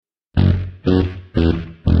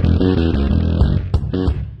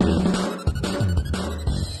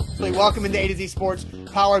Welcome into A to Z Sports,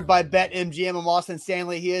 powered by BetMGM. I'm Austin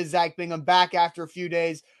Stanley. He is Zach Bingham, back after a few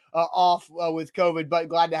days off with COVID, but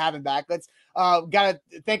glad to have him back. Let's got to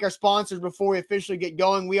thank our sponsors before we officially get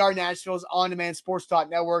going. We are Nashville's on-demand sports talk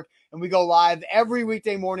network, and we go live every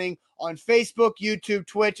weekday morning on Facebook, YouTube,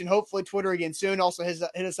 Twitch, and hopefully Twitter again soon. Also hit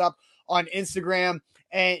us up on Instagram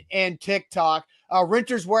and TikTok.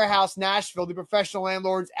 Renters Warehouse Nashville, the professional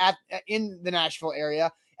landlords in the Nashville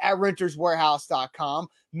area at renterswarehouse.com.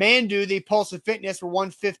 Mandu, the Pulse of Fitness, for one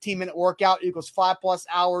 15-minute workout equals 5+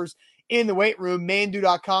 hours in the weight room.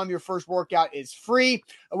 Mandu.com, your first workout is free.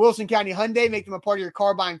 Wilson County Hyundai, make them a part of your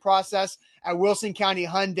car buying process at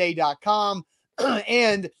wilsoncountyhyundai.com.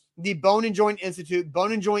 And the Bone and Joint Institute,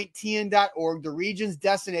 boneandjointtn.org, the region's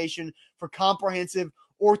destination for comprehensive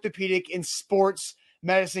orthopedic and sports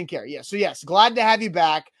medicine care. Yes, glad to have you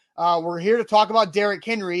back. We're here to talk about Derrick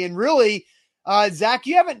Henry, and really, Zach,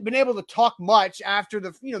 you haven't been able to talk much after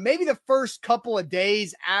maybe the first couple of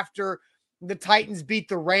days after the Titans beat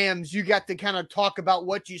the Rams. You got to kind of talk about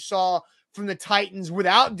what you saw from the Titans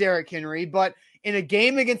without Derrick Henry, but in a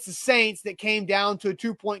game against the Saints that came down to a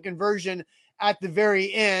 2-point conversion at the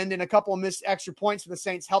very end, and a couple of missed extra points for the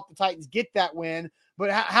Saints helped the Titans get that win.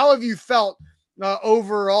 But how have you felt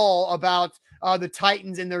overall about the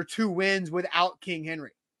Titans and their 2 wins without King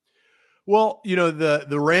Henry? Well,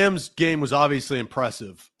 the Rams game was obviously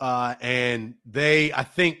impressive, and they, I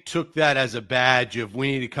think, took that as a badge of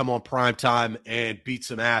we need to come on primetime and beat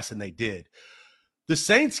some ass, and they did. The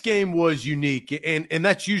Saints game was unique, and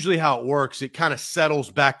that's usually how it works. It kind of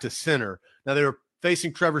settles back to center. Now, they were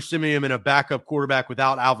facing Trevor Siemian and a backup quarterback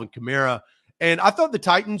without Alvin Kamara, and I thought the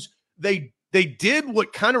Titans, they did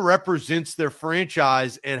what kind of represents their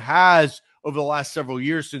franchise and has over the last several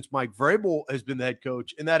years since Mike Vrabel has been the head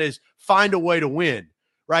coach, and that is find a way to win,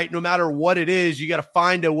 right? No matter what it is, you got to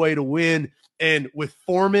find a way to win. And with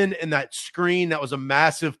Foreman and that screen, that was a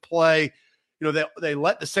massive play. They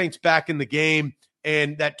let the Saints back in the game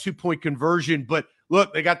and that 2-point conversion. But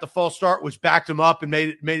look, they got the false start, which backed them up and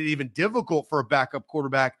made it even difficult for a backup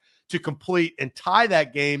quarterback to complete and tie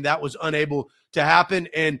that game. That was unable to happen.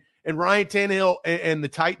 And Ryan Tannehill and the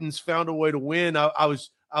Titans found a way to win. I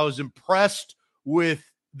was impressed with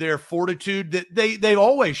their fortitude that they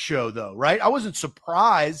always show, though, right? I wasn't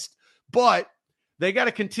surprised, but they got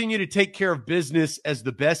to continue to take care of business as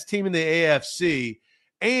the best team in the AFC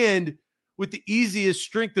and with the easiest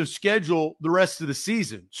strength of schedule the rest of the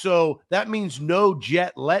season. So that means no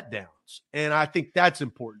jet letdowns, and I think that's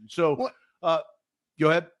important. So go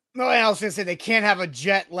ahead. No, I was going to say they can't have a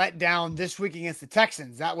jet letdown this week against the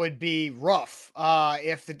Texans. That would be rough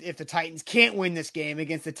if the Titans can't win this game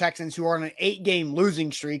against the Texans, who are on an 8-game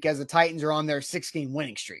losing streak, as the Titans are on their 6-game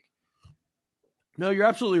winning streak. No, you're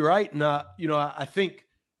absolutely right, and I think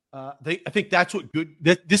that's what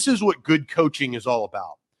this is what good coaching is all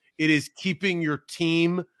about. It is keeping your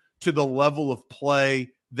team to the level of play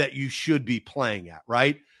that you should be playing at.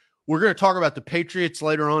 Right? We're going to talk about the Patriots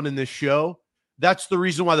later on in this show. That's the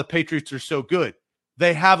reason why the Patriots are so good.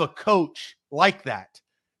 They have a coach like that.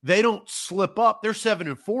 They don't slip up. They're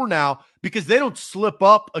 7-4 now because they don't slip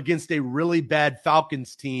up against a really bad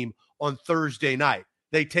Falcons team on Thursday night.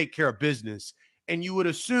 They take care of business. And you would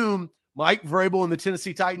assume Mike Vrabel and the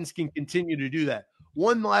Tennessee Titans can continue to do that.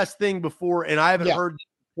 One last thing before, and I haven't heard the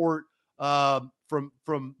report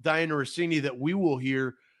from Diana Rossini that we will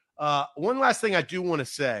hear. One last thing I do want to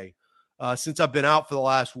say, since I've been out for the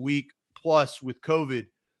last week plus with COVID,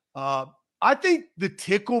 I think the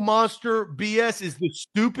tickle monster BS is the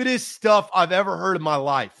stupidest stuff I've ever heard in my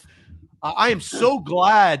life. I am so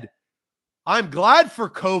glad. I'm glad for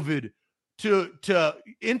COVID to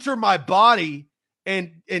enter my body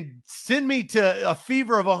and send me to a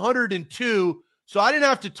fever of 102. So I didn't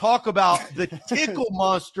have to talk about the tickle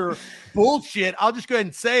monster bullshit. I'll just go ahead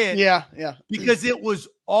and say it. Yeah. Because it was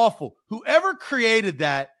awful. Whoever created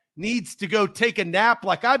that needs to go take a nap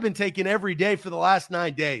like I've been taking every day for the last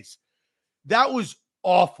 9 days. That was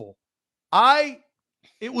awful.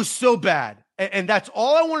 It was so bad. And that's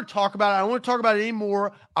all I want to talk about. I don't want to talk about it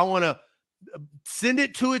anymore. I want to send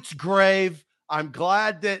it to its grave. I'm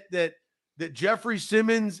glad that Jeffrey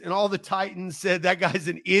Simmons and all the Titans said that guy's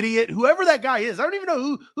an idiot. Whoever that guy is, I don't even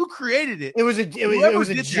know who created it. It was a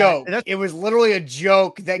joke. It was literally a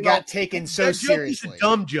joke that got taken so seriously. It's a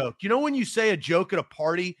dumb joke. You know when you say a joke at a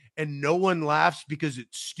party and no one laughs because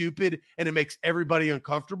it's stupid and it makes everybody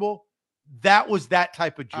uncomfortable? That was that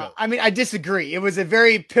type of joke. I disagree. It was a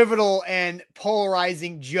very pivotal and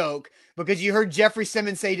polarizing joke because you heard Jeffrey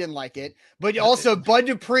Simmons say he didn't like it, but also Bud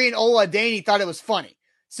Dupree and Ola Daney thought it was funny.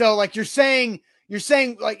 So, like, you're saying, you're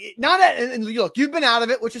saying like not at, and look, you've been out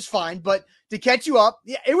of it, which is fine, but to catch you up,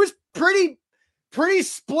 yeah, it was pretty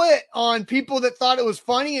split on people that thought it was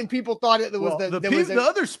funny and people thought it was the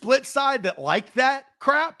other split side that like that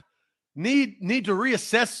crap need to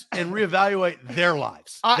reassess and reevaluate their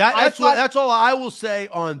lives. That's all I will say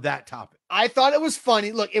on that topic. I thought it was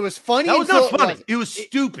funny. Look, it was funny. That was not funny. It was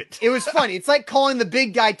stupid. It was funny. It's like calling the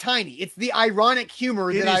big guy tiny. It's the ironic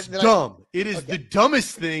humor. It is dumb. It is the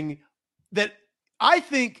dumbest thing that I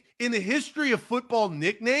think in the history of football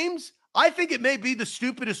nicknames. I think it may be the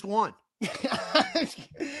stupidest one.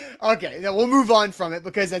 Okay, now we'll move on from it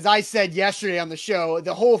because as I said yesterday on the show,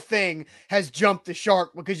 the whole thing has jumped the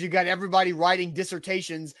shark because you got everybody writing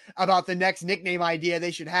dissertations about the next nickname idea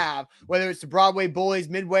they should have, whether it's the Broadway Bullies,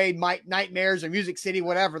 Midway Nightmares, or Music City,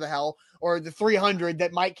 whatever the hell, or the 300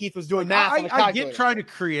 that Mike Keith was doing math on the calculator. I get trying to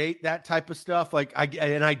create that type of stuff, like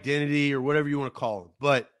an identity or whatever you want to call it,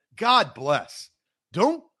 but God bless.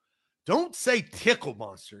 Don't say tickle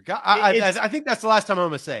monster. I think that's the last time I'm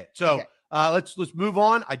going to say it. So okay. Let's move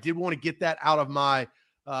on. I did want to get that out of my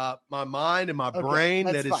my mind and my brain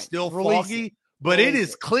that is still foggy, but it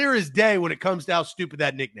is clear as day when it comes to how stupid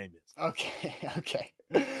that nickname is. Okay.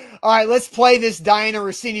 All right, let's play this Diana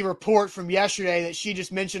Rossini report from yesterday that she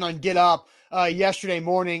just mentioned on Get Up yesterday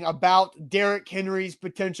morning about Derrick Henry's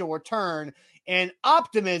potential return and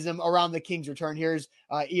optimism around the Kings' return. Here's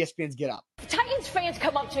ESPN's Get Up. Titans fans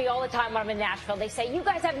come up to me all the time when I'm in Nashville. They say, you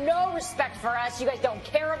guys have no respect for us. You guys don't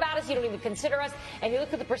care about us. You don't even consider us. And you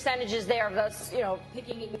look at the percentages there of us,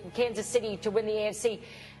 picking Kansas City to win the AFC.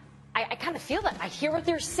 I kind of feel that. I hear what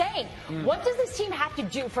they're saying. What does this team have to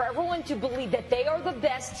do for everyone to believe that they are the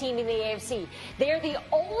best team in the AFC? They are the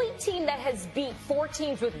only team that has beat 4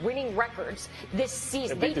 teams with winning records this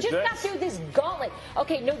season. They just got through this gauntlet.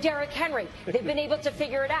 Okay, no Derrick Henry. They've been able to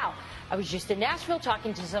figure it out. I was just in Nashville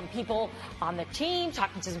talking to some people on the team,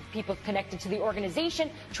 talking to some people connected to the organization,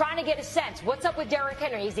 trying to get a sense. What's up with Derrick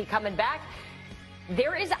Henry? Is he coming back?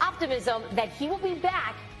 There is optimism that he will be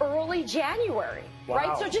back early January,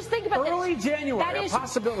 right? So just think about early January, that is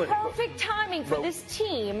possibility. Perfect timing for this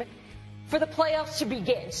team for the playoffs to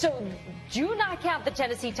begin. So do not count the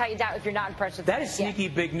Tennessee Titans out if you're not impressed with that. Is sneaky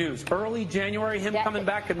big news. Early January, coming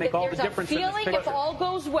back could make all the difference. There's a feeling if all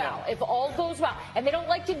goes well, if all goes well, and they don't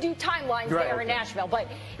like to do timelines there in Nashville, but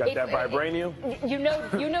got that vibranium.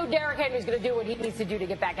 You know, Derrick Henry's going to do what he needs to do to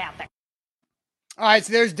get back out there. All right,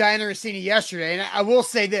 so there's Diana Rossini yesterday, and I will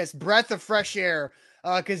say this, breath of fresh air,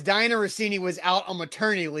 because Diana Rossini was out on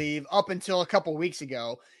maternity leave up until a couple weeks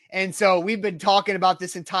ago, and so we've been talking about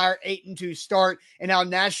this entire 8-2 start and how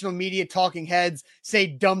national media talking heads say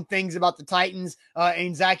dumb things about the Titans,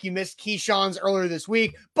 and Zach, you missed Keyshawn's earlier this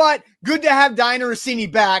week, but good to have Diana Rossini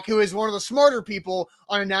back, who is one of the smarter people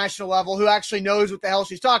on a national level, who actually knows what the hell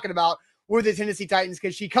she's talking about with the Tennessee Titans,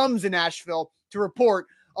 because she comes to Nashville to report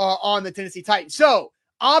on the Tennessee Titans. So,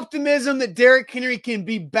 optimism that Derrick Henry can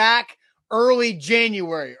be back early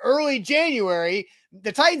January. Early January,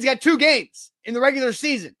 the Titans got 2 games in the regular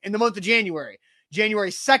season in the month of January.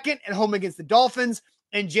 January 2nd at home against the Dolphins,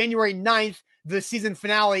 and January 9th, the season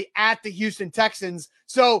finale at the Houston Texans.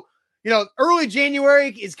 So, early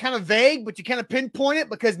January is kind of vague, but you kind of pinpoint it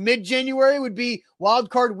because mid-January would be wild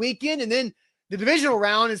card weekend, and then the divisional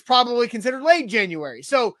round is probably considered late January.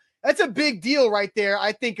 So, that's a big deal right there,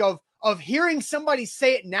 I think, of hearing somebody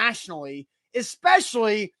say it nationally,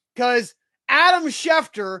 especially because Adam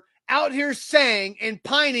Schefter out here saying and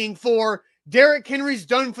pining for Derrick Henry's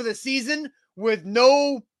done for the season with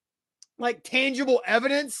no, tangible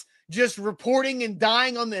evidence, just reporting and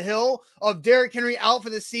dying on the hill of Derrick Henry out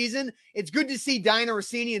for the season. It's good to see Diana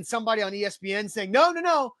Rossini and somebody on ESPN saying,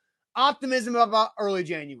 no, optimism about early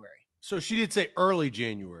January. So she did say early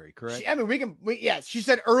January, correct? Yes, she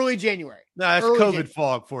said early January. No, that's early COVID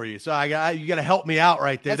fog for you. So you got to help me out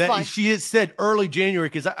right there. That's fine. She has said early January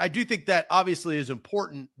because I do think that obviously is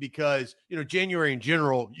important because, January in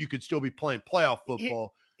general, you could still be playing playoff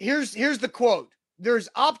football. Here's the quote. There's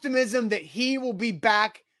optimism that he will be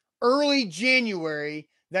back early January.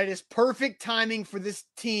 That is perfect timing for this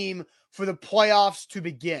team for the playoffs to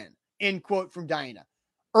begin. End quote from Diana.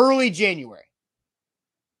 Early January.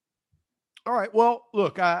 All right. Well,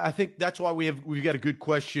 look, I think that's why we've got a good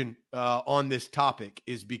question on this topic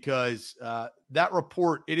is because that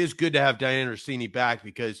report, it is good to have Diana Rossini back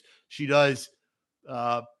because she does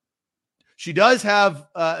have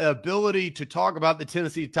ability to talk about the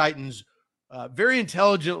Tennessee Titans very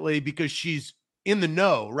intelligently because she's in the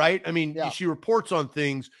know, right? I mean, She reports on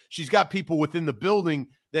things. She's got people within the building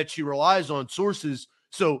that she relies on, sources.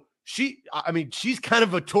 So she's kind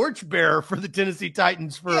of a torchbearer for the Tennessee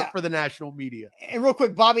Titans for the national media. And real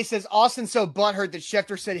quick, Bobby says, Austin's so butthurt that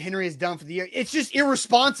Schefter said Henry is done for the year. It's just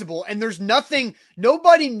irresponsible. And there's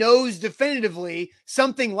nobody knows definitively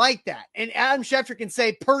something like that. And Adam Schefter can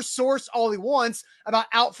say per source all he wants about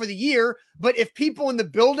out for the year. But if people in the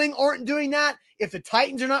building aren't doing that, if the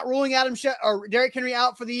Titans are not ruling Derrick Henry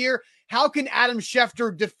out for the year, how can Adam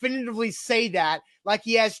Schefter definitively say that like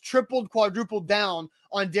he has tripled, quadrupled down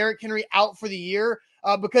on Derrick Henry out for the year?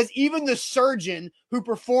 Because even the surgeon who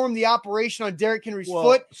performed the operation on Derrick Henry's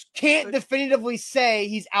foot can't definitively say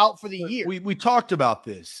he's out for the year. We talked about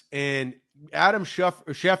this, and Adam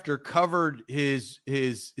Schefter covered his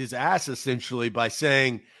ass essentially by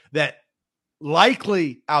saying that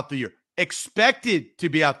likely out the year, expected to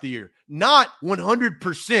be out the year, not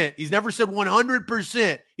 100%. He's never said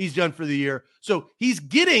 100% he's done for the year. So he's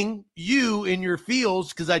getting you in your feels,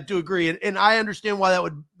 because I do agree. And I understand why that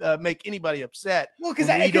would make anybody upset. Well, because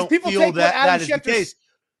people feel that is the case.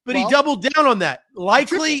 But he doubled down on that.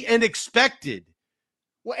 Likely and expected.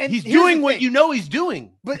 Well, and he's doing what he's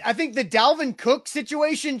doing. But I think the Dalvin Cook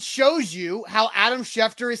situation shows you how Adam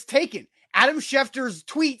Schefter is taken. Adam Schefter's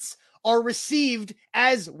tweets are received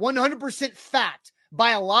as 100% fact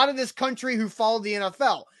by a lot of this country who follow the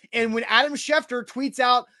NFL. And when Adam Schefter tweets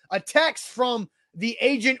out a text from the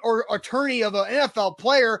agent or attorney of an NFL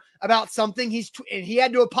player about something, he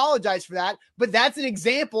had to apologize for that. But that's an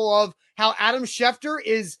example of how Adam Schefter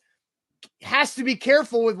has to be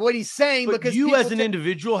careful with what he's saying. But because you as an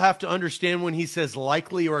individual have to understand when he says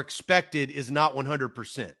likely or expected is not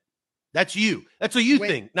 100%. That's you. That's a you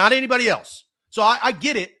thing, not anybody else. So I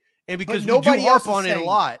get it. And because we do harp on it a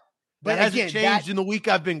lot, but that hasn't changed in the week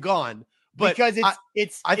I've been gone. But because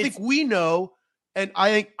I think we know, and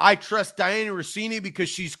I think I trust Diana Rossini because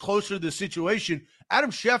she's closer to the situation.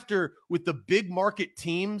 Adam Schefter, with the big market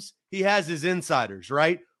teams, he has his insiders,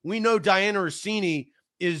 right? We know Diana Rossini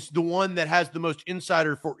is the one that has the most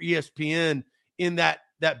insider for ESPN in that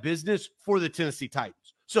business for the Tennessee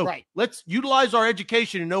Titans. So let's utilize our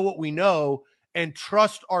education and know what we know and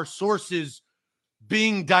trust our sources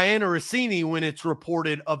being Diana Rossini when it's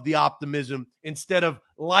reported of the Optimism instead of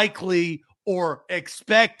likely or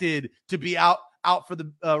expected to be out for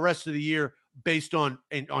the rest of the year based on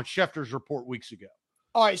Schefter's report weeks ago.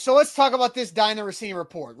 All right, so let's talk about this Diana Rossini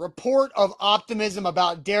report. Report of Optimism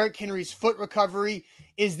about Derrick Henry's foot recovery.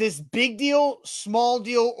 Is this big deal, small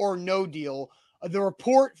deal, or no deal? The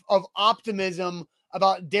report of Optimism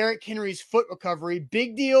about Derrick Henry's foot recovery.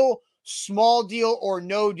 Big deal, small deal, or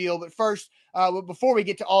no deal? But first, before we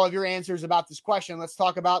get to all of your answers about this question, let's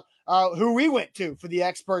talk about who we went to for the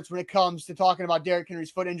experts when it comes to talking about Derrick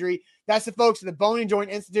Henry's foot injury. That's the folks at the Bone and Joint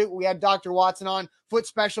Institute. We had Dr. Watson on, foot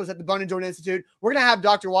specialist at the Bone and Joint Institute. We're going to have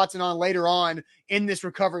Dr. Watson on later on in this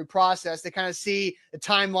recovery process to kind of see the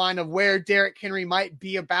timeline of where Derrick Henry might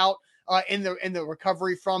be about in the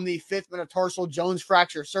recovery from the fifth metatarsal Jones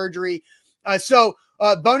fracture surgery. So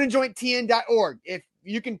boneandjointtn.org.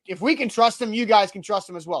 If we can trust them, you guys can trust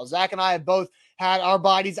them as well. Zach and I have both had our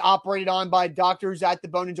bodies operated on by doctors at the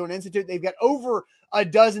Bone and Joint Institute. They've got over a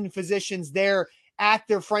dozen physicians there at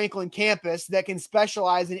their Franklin campus that can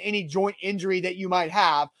specialize in any joint injury that you might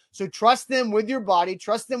have. So trust them with your body,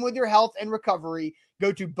 trust them with your health and recovery.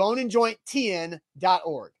 Go to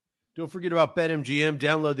boneandjointtn.org. Don't forget about BetMGM.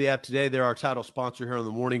 Download the app today. They're our title sponsor here on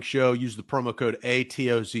the morning show. Use the promo code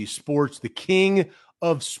ATOZ Sports, the king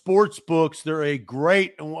of sports books. They're a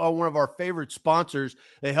great and one of our favorite sponsors.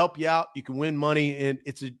 They help you out. You can win money, and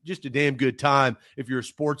it's just a damn good time if you're a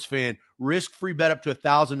sports fan. Risk-free bet up to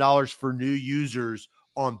 $1,000 for new users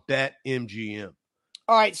on BetMGM.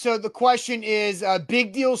 All right, so the question is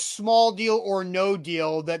big deal, small deal, or no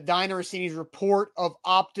deal that Diana Rossini's report of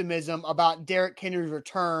Optimism about Derrick Henry's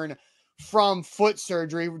return from foot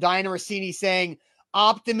surgery. Diana Rossini saying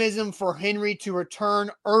optimism for Henry to return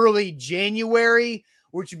early January,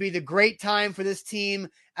 which would be the great time for this team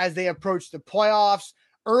as they approach the playoffs.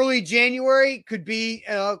 Early January could be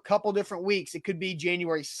a couple different weeks. It could be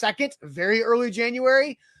January 2nd, very early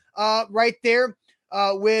January, right there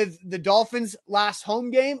with the Dolphins' last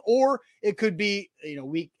home game, or it could be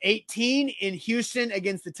week 18 in Houston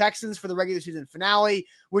against the Texans for the regular season finale,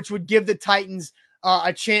 which would give the Titans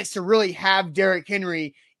a chance to really have Derrick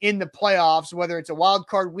Henry in the playoffs, whether it's a wild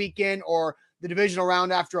card weekend or the divisional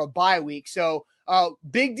round after a bye week. So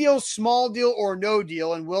big deal, small deal, or no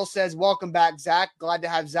deal. And Will says, welcome back, Zach. Glad to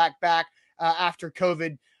have Zach back after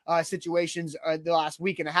COVID situations the last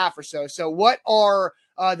week and a half or so. So what are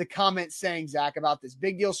the comments saying, Zach, about this?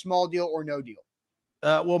 Big deal, small deal, or no deal?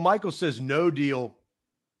 Well, Michael says no deal.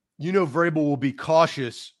 Vrabel will be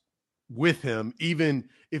cautious with him. Even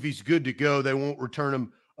if he's good to go, they won't return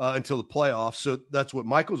him until the playoffs. So that's what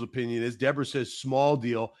Michael's opinion is. Deborah says small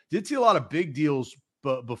deal. Did see a lot of big deals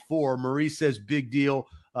before. Marie says big deal.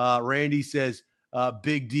 Randy says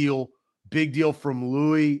big deal. Big deal from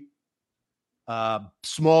Louis.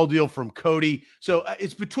 Small deal from Cody. So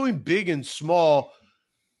it's between big and small.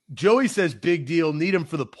 Joey says big deal, need him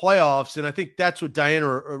for the playoffs. And I think that's what Diana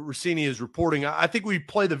Rossini is reporting. I think we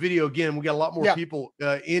play the video again. We got a lot more people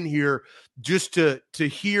in here just to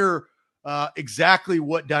hear exactly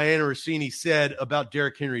what Diana Rossini said about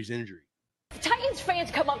Derrick Henry's injury. Titans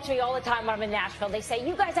fans come up to me all the time when I'm in Nashville. They say,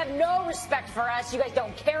 you guys have no respect for us. You guys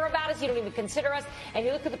don't care about us. You don't even consider us. And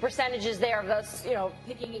you look at the percentages there of us,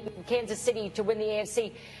 picking Kansas City to win the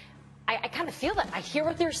AFC. I kind of feel that. I hear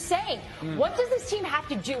what they're saying. What does this team have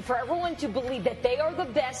to do for everyone to believe that they are the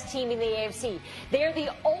best team in the AFC? They are the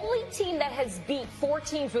only team that has beat 4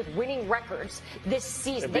 teams with winning records this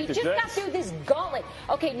season. They just got through this gauntlet.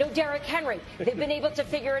 Okay, no Derrick Henry. They've been able to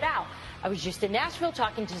figure it out. I was just in Nashville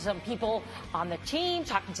talking to some people on the team,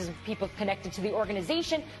 talking to some people connected to the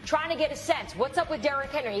organization, trying to get a sense. What's up with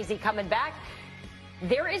Derrick Henry? Is he coming back?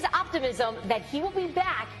 There is optimism that he will be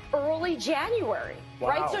back early January,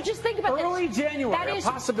 right? So just think about early this. January, that is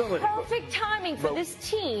a possibility. Perfect timing for this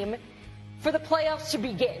team for the playoffs to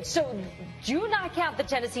begin. So do not count the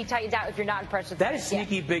Tennessee Titans out if you're not impressed with that. Is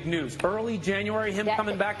sneaky big news. Early January,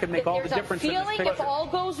 coming back could make all the difference. There's a feeling if all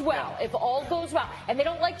goes well, if all goes well, and they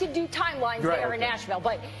don't like to do timelines there in Nashville,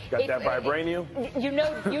 but got that vibranium. You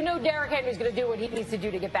know, Derrick Henry's going to do what he needs to do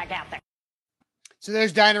to get back out there. So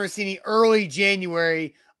there's Diana Rossini, early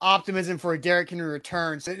January, optimism for a Derrick Henry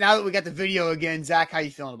return. So now that we got the video again, Zach, how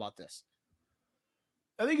you feeling about this?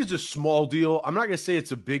 I think it's a small deal. I'm not going to say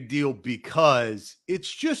it's a big deal because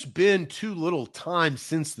it's just been too little time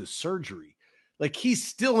since the surgery. Like, he's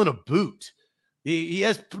still in a boot. He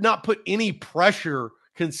has not put any pressure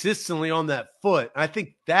consistently on that foot. I think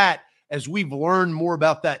that, as we've learned more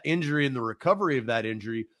about that injury and the recovery of that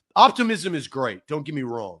injury, optimism is great. Don't get me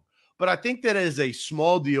wrong. But I think that is a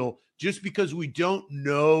small deal just because we don't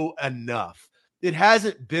know enough. It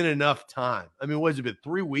hasn't been enough time. I mean, what has it been,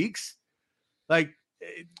 3 weeks? Like,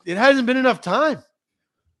 it hasn't been enough time.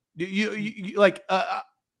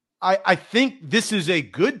 I think this is a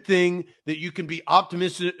good thing that you can be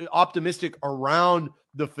optimistic around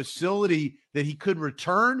the facility that he could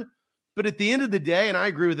return. But at the end of the day, and I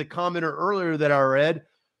agree with the commenter earlier that I read,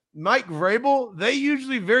 Mike Vrabel, they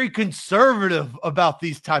usually very conservative about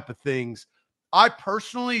these type of things. I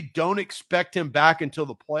personally don't expect him back until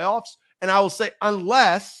the playoffs. And I will say,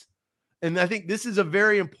 unless, and I think this is a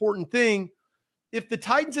very important thing, if the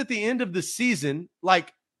Titans at the end of the season,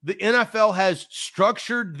 like the NFL has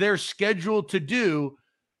structured their schedule to do,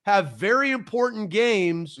 have very important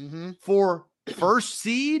games for first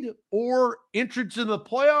seed or entrance in the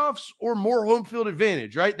playoffs or more home field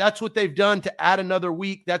advantage, right? That's what they've done to add another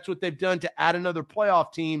week. That's what they've done to add another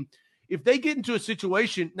playoff team. If they get into a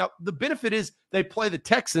situation, now the benefit is they play the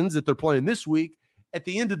Texans that they're playing this week at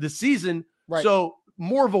the end of the season. Right. So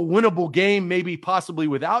more of a winnable game, maybe possibly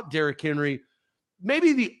without Derrick Henry.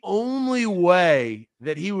 Maybe the only way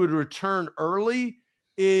that he would return early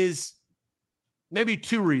is maybe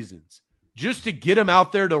 2 reasons. Just to get him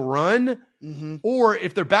out there to run, or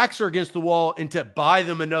if their backs are against the wall and to buy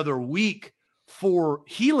them another week for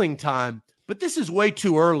healing time. But this is way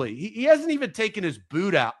too early. He hasn't even taken his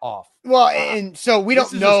boot off. Well, and so we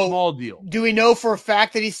don't know. A small deal. Do we know for a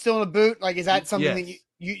fact that he's still in a boot? Like, is that something that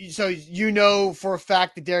you know for a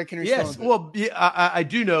fact that Derrick Henry's still in a boot? Well, yeah, I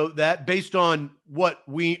do know that based on what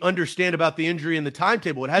we understand about the injury and the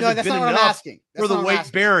timetable. It hasn't been enough for the weight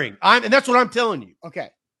bearing. And that's what I'm telling you. Okay.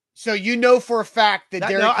 So you know for a fact that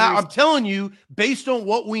Derrick Henry. I'm telling you, based on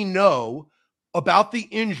what we know about the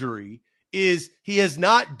injury, is he has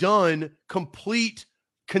not done complete,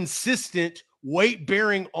 consistent weight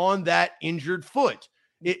bearing on that injured foot.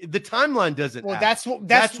 The timeline doesn't. Well, add. that's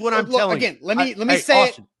what I'm telling you. Again, let me say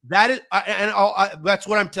Austin, it. That is, that's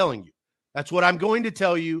what I'm telling you. That's what I'm going to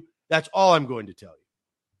tell you. That's all I'm going to tell you.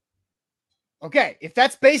 Okay, if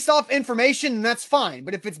that's based off information, then that's fine.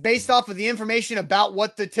 But if it's based off of the information about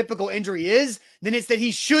what the typical injury is, then it's that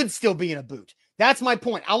he should still be in a boot. That's my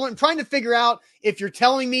point. I'm trying to figure out if you're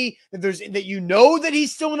telling me that you know that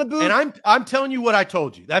he's still in a boot. And I'm telling you what I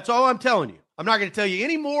told you. That's all I'm telling you. I'm not going to tell you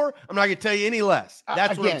any more. I'm not going to tell you any less.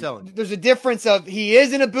 That's what I'm telling you. There's a difference of he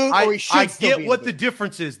is in a boot or he should still be in a boot. I get what the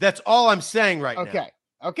difference is. That's all I'm saying right now.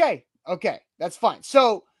 Okay. That's fine.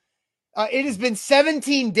 So it has been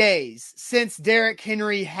 17 days since Derrick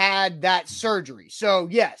Henry had that surgery. So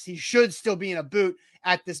yes, he should still be in a boot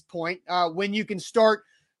at this point. When you can start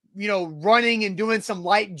running and doing some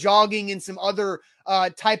light jogging and some other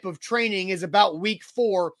type of training is about week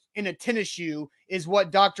 4 in a tennis shoe, is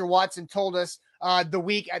what Dr. Watson told us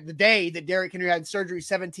the day that Derrick Henry had surgery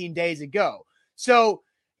 17 days ago. So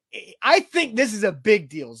I think this is a big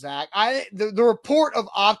deal, Zach. The report of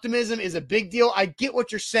optimism is a big deal. I get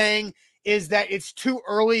what you're saying is that it's too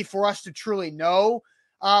early for us to truly know,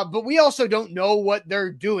 but we also don't know what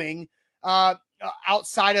they're doing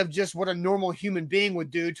outside of just what a normal human being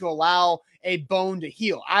would do to allow a bone to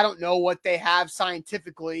heal. I don't know what they have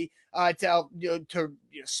scientifically to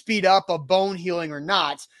speed up a bone healing or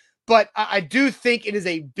not, but I do think it is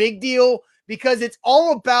a big deal because it's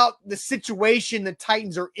all about the situation the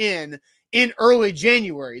Titans are in early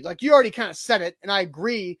January. Like you already kind of said it, and I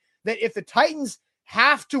agree that if the Titans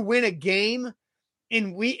have to win a game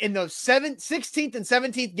in those 16th and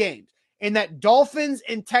 17th games, in that Dolphins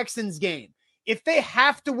and Texans game, if they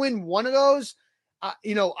have to win one of those, I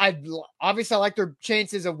like their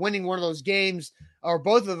chances of winning one of those games or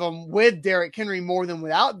both of them with Derrick Henry more than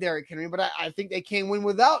without Derrick Henry, but I think they can win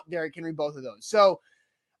without Derrick Henry, both of those. So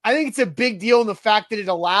I think it's a big deal in the fact that it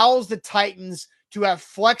allows the Titans to have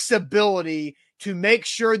flexibility to make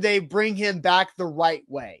sure they bring him back the right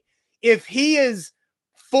way. If he is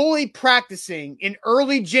fully practicing in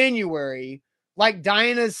early January, like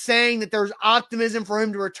Diana's saying that there's optimism for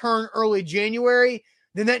him to return early January,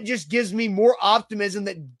 then that just gives me more optimism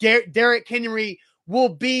that Derrick Henry will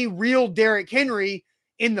be real Derrick Henry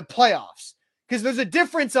in the playoffs. Because there's a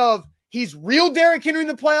difference of he's real Derrick Henry in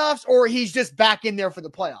the playoffs or he's just back in there for the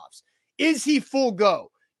playoffs. Is he full go?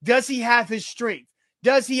 Does he have his strength?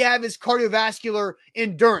 Does he have his cardiovascular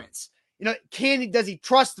endurance? Does he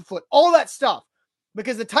trust the foot? All that stuff.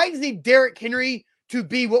 Because the Titans need Derrick Henry to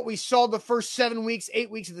be what we saw the first 7 weeks, 8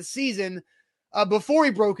 weeks of the season before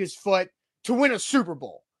he broke his foot to win a Super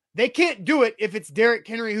Bowl. They can't do it if it's Derrick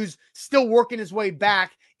Henry who's still working his way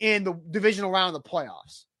back in the divisional round of the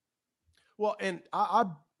playoffs. Well, and I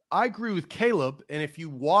agree with Caleb. And if you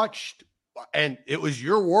watched, and it was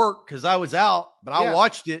your work because I was out, but I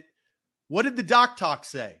watched it. What did the doc talk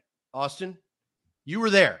say, Austin? You were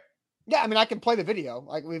there. Yeah, I mean, I can play the video.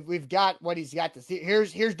 Like we've got what he's got to see.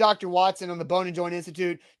 Here's Dr. Watson on the Bone and Joint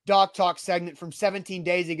Institute Doc Talk segment from 17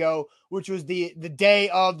 days ago, which was the day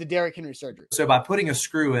of the Derrick Henry surgery. So by putting a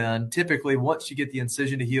screw in, typically once you get the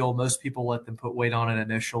incision to heal, most people let them put weight on it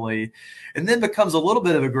initially, and then becomes a little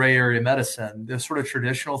bit of a gray area medicine. The sort of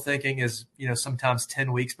traditional thinking is, sometimes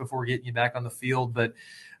 10 weeks before getting you back on the field, but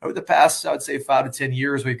over the past, I would say 5 to 10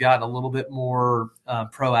 years, we've gotten a little bit more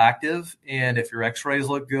proactive. And if your x-rays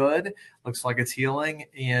look good, looks like it's healing,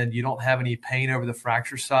 and you don't have any pain over the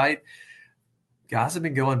fracture site, guys have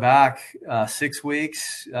been going back 6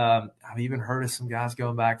 weeks. I've even heard of some guys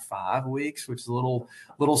going back 5 weeks, which is a little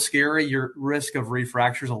scary. Your risk of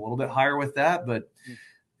refracture is a little bit higher with that, but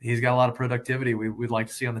he's got a lot of productivity we'd like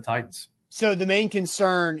to see on the Titans. So the main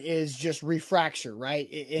concern is just refracture, right?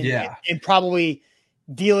 And probably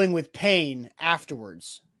dealing with pain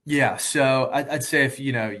afterwards. Yeah. So I'd say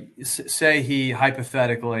if, say he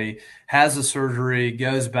hypothetically has a surgery,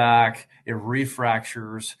 goes back, it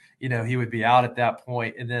refractures, he would be out at that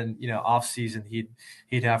point. And then, off season,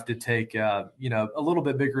 he'd have to take, a little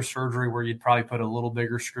bit bigger surgery where you'd probably put a little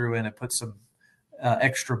bigger screw in and put some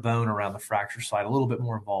extra bone around the fracture site, a little bit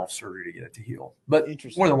more involved surgery to get it to heal. But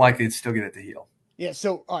more than likely, it'd still get it to heal. Yeah.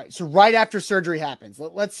 So, all right. So right after surgery happens,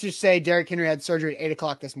 let's just say Derrick Henry had surgery at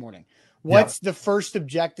 8:00 this morning. What's the first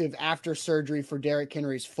objective after surgery for Derrick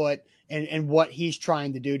Henry's foot and what he's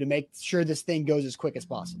trying to do to make sure this thing goes as quick as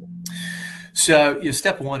possible? So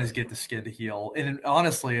step one is get the skin to heal. And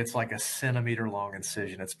honestly, it's like a centimeter long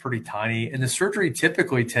incision. It's pretty tiny. And the surgery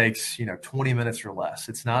typically takes, 20 minutes or less.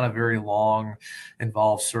 It's not a very long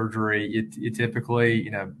involved surgery. You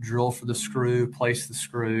typically, drill for the screw, place the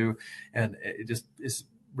screw, and it just is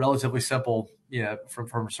relatively simple,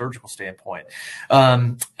 from a surgical standpoint.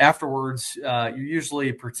 Afterwards, you're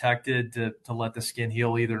usually protected to let the skin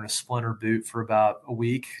heal either in a splinter boot for about a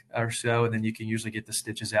week or so, and then you can usually get the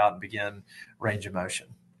stitches out and begin range of motion.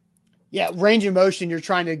 Yeah, range of motion, you're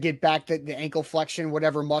trying to get back the ankle flexion,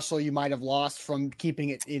 whatever muscle you might have lost from keeping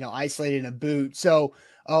it, isolated in a boot. So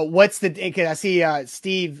I see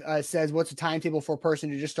Steve says, what's the timetable for a person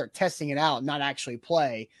to just start testing it out, not actually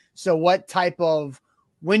play? So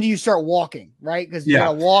when do you start walking, right? Because you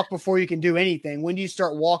got to walk before you can do anything. When do you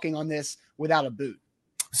start walking on this without a boot?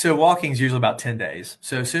 So walking is usually about 10 days.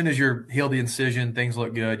 So as soon as you're healed the incision, things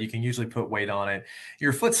look good, you can usually put weight on it.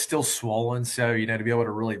 Your foot's still swollen. So, to be able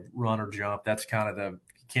to really run or jump, that's kind of you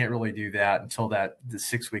can't really do that until the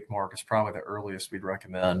 6 week mark is probably the earliest we'd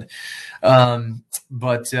recommend. So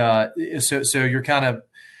you're kind of,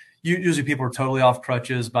 Usually people are totally off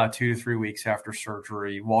crutches by 2 to 3 weeks after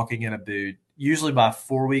surgery, walking in a boot. Usually by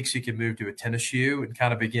 4 weeks, you can move to a tennis shoe and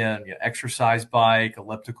kind of begin exercise bike,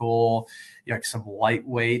 elliptical, like some light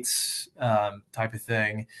weights type of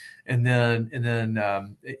thing. And then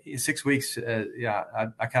in 6 weeks,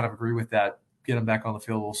 I kind of agree with that. Get them back on the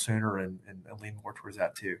field a little sooner and lean more towards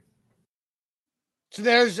that too. So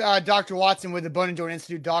there's Dr. Watson with the Bone and Joint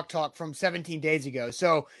Institute Doc Talk from 17 days ago.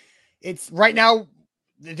 So it's right now,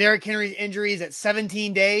 the Derrick Henry injury is at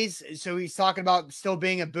 17 days. So he's talking about still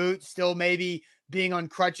being a boot, still maybe being on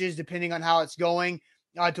crutches, depending on how it's going,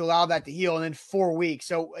 to allow that to heal. And then 4 weeks.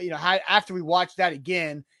 So, after we watch that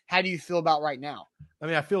again, how do you feel about right now? I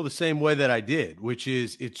mean, I feel the same way that I did, which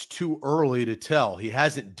is it's too early to tell. He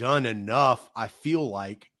hasn't done enough, I feel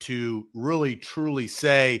like, to really truly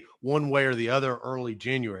say one way or the other early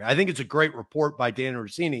January. I think it's a great report by Dan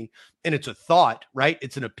Rossini, and it's a thought, right?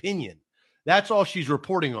 It's an opinion. That's all she's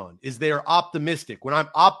reporting on, is they're optimistic. When I'm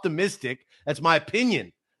optimistic, that's my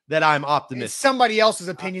opinion that I'm optimistic. It's somebody else's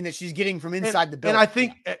opinion that she's getting from inside the building. And I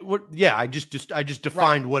think, I just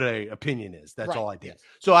defined what an opinion is. That's all I did. Yes.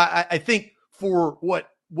 So I think for what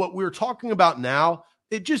we're talking about now,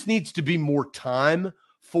 it just needs to be more time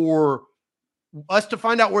for us to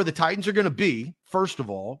find out where the Titans are going to be, first of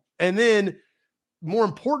all. And then more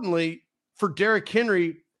importantly, for Derrick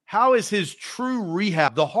Henry, how is his true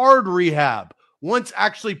rehab, the hard rehab, once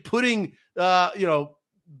actually putting,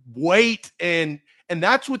 weight and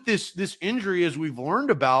that's what this injury, as we've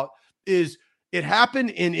learned about, is it happened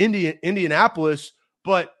in Indianapolis,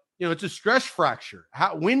 but it's a stress fracture.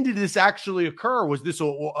 When did this actually occur? Was this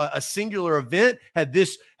a singular event? Had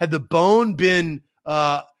the bone been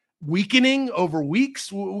weakening over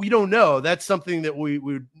weeks? We don't know. That's something that we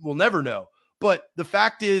will never know. But the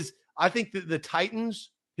fact is, I think that the Titans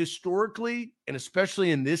historically, and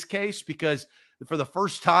especially in this case, because for the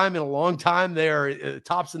first time in a long time, they're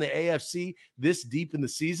tops in the AFC this deep in the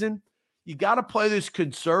season. You got to play this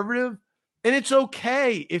conservative, and it's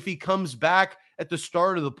okay if he comes back at the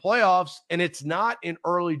start of the playoffs, and it's not in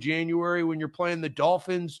early January when you're playing the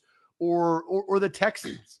Dolphins or the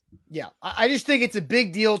Texans. Yeah, I just think it's a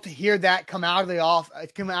big deal to hear that come out of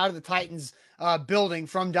the Titans building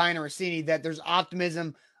from Diana Rossini, that there's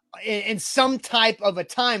optimism in some type of a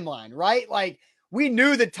timeline, right? Like, we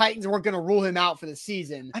knew the Titans weren't going to rule him out for the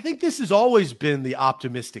season. I think this has always been the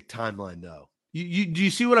optimistic timeline, though. Do you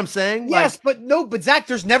see what I'm saying? Yes, but Zach,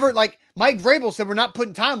 there's never, like Mike Vrabel said, we're not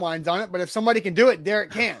putting timelines on it, but if somebody can do it,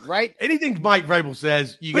 Derrick can, right? Anything Mike Vrabel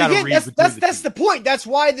says, you got to read. That's the point. That's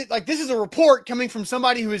why, this is a report coming from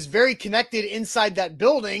somebody who is very connected inside that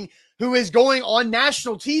building, who is going on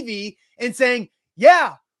national TV and saying,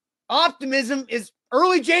 yeah, optimism is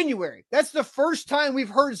early January. That's the first time we've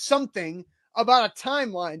heard something about a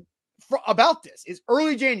timeline about this. Is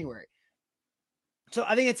early January. So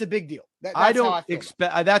I think it's a big deal. I don't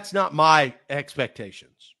expect. That's not my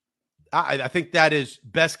expectations. I think that is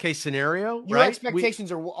best case scenario. Your right?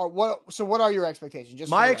 expectations are what? So what are your expectations?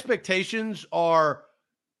 Just my expectations are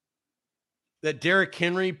that Derrick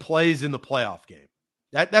Henry plays in the playoff game.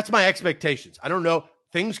 That's my expectations. I don't know.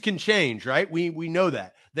 Things can change, right? We know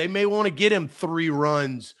that. They may want to get him 3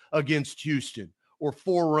 runs against Houston or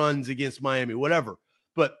 4 runs against Miami, whatever.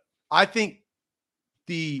 But I think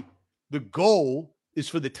the goal is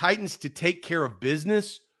for the Titans to take care of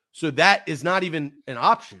business. So that is not even an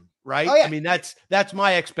option, right? Oh, yeah. I mean, that's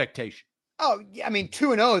my expectation. Oh, yeah. I mean,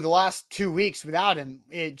 2-0 the last 2 weeks without him,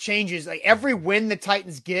 it changes. Like, every win the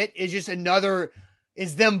Titans get is just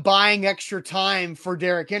is them buying extra time for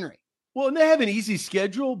Derrick Henry. Well, and they have an easy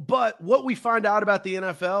schedule, but what we find out about the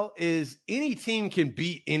NFL is any team can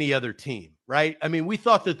beat any other team, right? I mean, we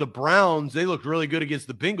thought that the Browns, they looked really good against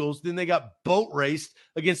the Bengals. Then they got boat raced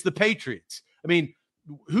against the Patriots. I mean,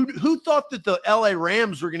 who thought that the LA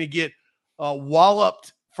Rams were going to get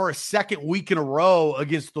walloped for a second week in a row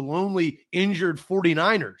against the lonely injured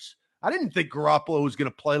 49ers? I didn't think Garoppolo was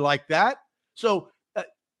going to play like that. So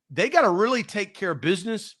they got to really take care of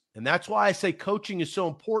business. And that's why I say coaching is so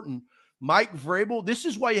important. Mike Vrabel, this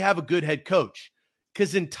is why you have a good head coach,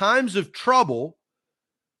 because in times of trouble,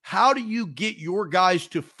 how do you get your guys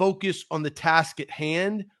to focus on the task at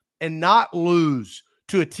hand and not lose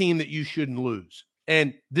to a team that you shouldn't lose?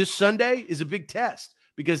 And this Sunday is a big test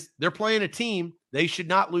because they're playing a team they should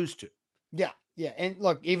not lose to. Yeah. Yeah. And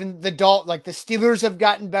look, even the Steelers have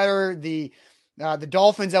gotten better. The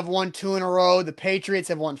Dolphins have won 2 in a row. The Patriots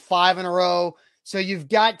have won 5 in a row. So you've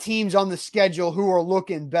got teams on the schedule who are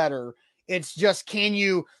looking better. It's just,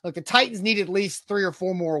 the Titans need at least 3 or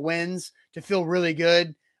 4 more wins to feel really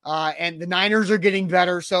good. And the Niners are getting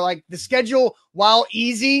better. So, the schedule, while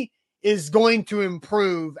easy, is going to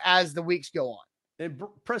improve as the weeks go on. And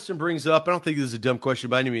Preston brings up, I don't think this is a dumb question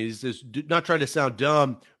by any means. This not trying to sound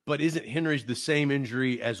dumb, but isn't Henry's the same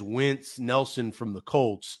injury as Wentz, Nelson from the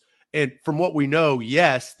Colts? And from what we know,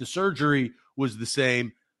 yes, the surgery was the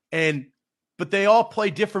same, but they all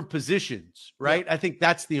play different positions, right? Yeah. I think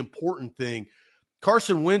that's the important thing.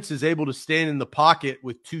 Carson Wentz is able to stand in the pocket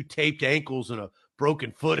with 2 taped ankles and a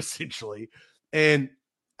broken foot, essentially, and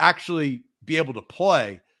actually be able to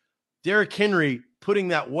play. Derrick Henry, putting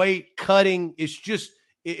that weight, cutting,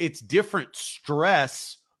 it's different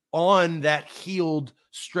stress on that healed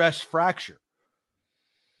stress fracture.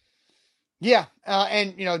 Yeah,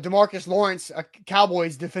 and DeMarcus Lawrence, a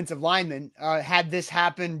Cowboys defensive lineman, had this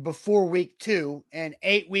happen before week 2, and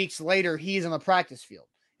 8 weeks later, he's on the practice field.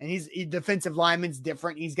 And he's defensive lineman's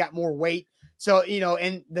different. He's got more weight. So,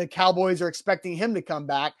 and the Cowboys are expecting him to come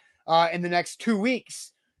back in the next 2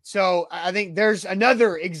 weeks. So I think there's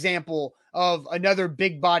another example of another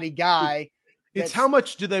big body guy. It's how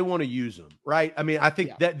much do they want to use him, right? I mean, I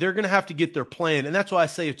think that they're going to have to get their plan. And that's why I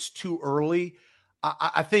say it's too early.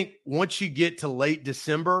 I think once you get to late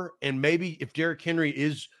December, and maybe if Derrick Henry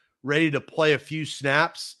is ready to play a few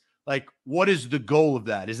snaps, like what is the goal of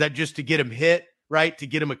that? Is that just to get him hit, right? To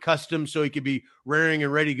get him accustomed so he could be raring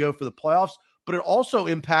and ready to go for the playoffs? But it also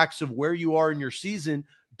impacts of where you are in your season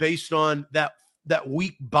based on that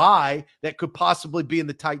week bye that could possibly be in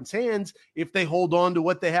the Titans' hands if they hold on to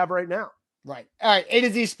what they have right now. Right. All right. A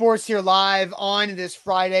to Z Sports here live on this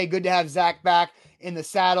Friday. Good to have Zach back in the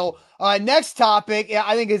saddle. Next topic,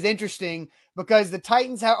 I think is interesting because the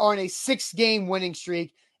Titans are on a 6-game winning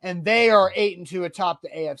streak and they are 8-2 atop the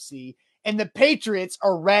AFC. And the Patriots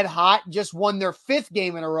are red hot, just won their 5th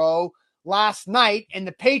game in a row last night. And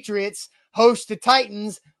the Patriots host the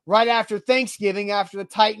Titans right after Thanksgiving, after the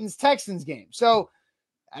Titans-Texans game. So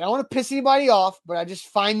I don't want to piss anybody off, but I just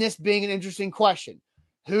find this being an interesting question.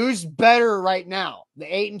 Who's better right now, the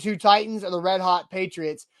 8-2 Titans or the red hot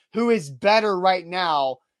Patriots? Who is better right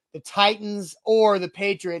now, the Titans or the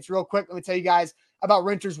Patriots? Real quick, let me tell you guys about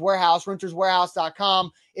Renters Warehouse.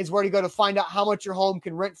 RentersWarehouse.com is where to go to find out how much your home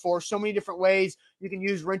can rent for. So many different ways you can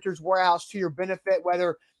use Renters Warehouse to your benefit,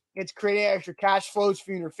 whether it's creating extra cash flows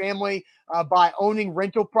for you and your family by owning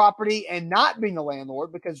rental property and not being the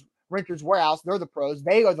landlord, because Renters Warehouse, they're the pros.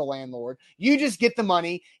 They are the landlord. You just get the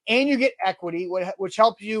money and you get equity, which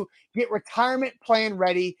helps you get retirement plan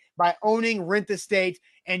ready by owning Rent Estate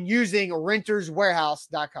and using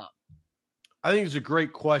renterswarehouse.com. I think it's a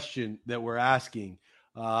great question that we're asking.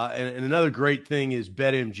 And another great thing is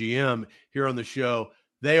BetMGM here on the show.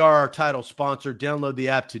 They are our title sponsor. Download the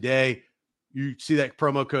app today. You see that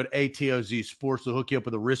promo code ATOZ Sports will hook you up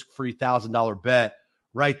with a risk-free $1,000 bet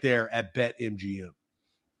right there at BetMGM.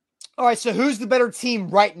 All right, so who's the better team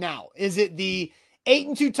right now? Is it the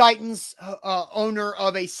 8-2 Titans, owner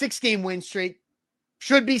of a 6-game win streak,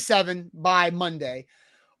 should be 7 by Monday,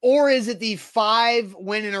 or is it the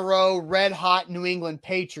 5-win-in-a-row red-hot New England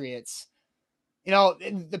Patriots?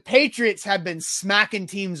 The Patriots have been smacking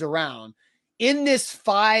teams around. In this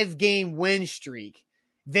 5-game win streak,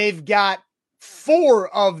 they've got 4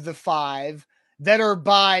 of the 5 that are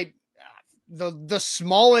by the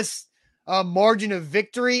smallest margin of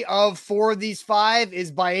victory of 4 of these 5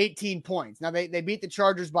 is by 18 points. Now, they beat the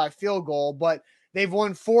Chargers by field goal, but they've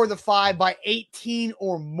won 4 of the 5 by 18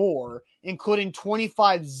 or more, including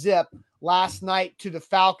 25-zip last night to the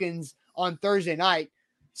Falcons on Thursday night.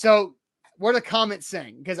 So what are the comments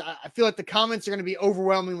saying? Because I feel like the comments are going to be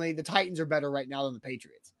overwhelmingly the Titans are better right now than the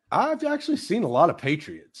Patriots. I've actually seen a lot of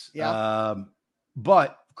Patriots. Yeah.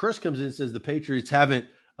 But Chris comes in and says the Patriots haven't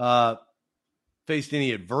faced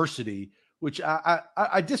any adversity, which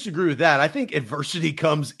I disagree with that. I think adversity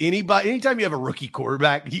comes anytime you have a rookie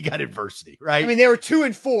quarterback, you got adversity, right? I mean, they were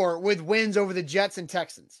 2-4 with wins over the Jets and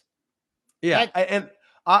Texans. Yeah. And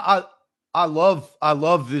I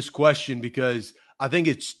love this question because I think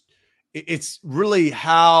it's really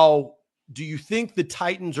how do you think the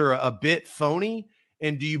Titans are a bit phony?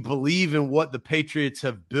 And do you believe in what the Patriots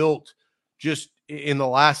have built just in the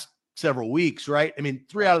last several weeks, right? I mean,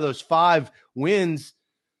 3 out of those 5 wins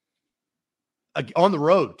on the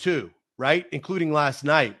road too, right? Including last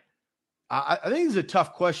night. I think it's a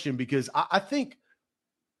tough question because I think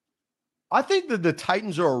that the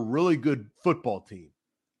Titans are a really good football team.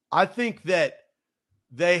 I think that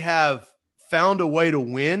they have found a way to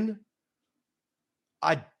win.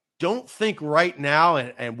 I don't think right now,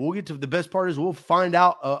 and we'll get to the best part is we'll find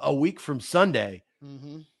out a week from Sunday.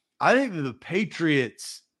 Mm-hmm. I think that the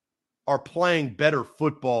Patriots are playing better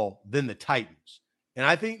football than the Titans. And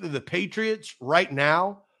I think that the Patriots right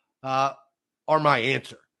now are my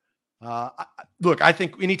answer. Look, I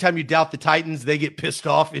think anytime you doubt the Titans, they get pissed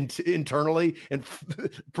off internally and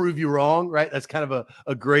prove you wrong, right? That's kind of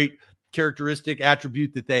a great characteristic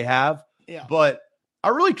attribute that they have. Yeah. But I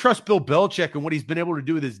really trust Bill Belichick and what he's been able to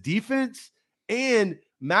do with his defense and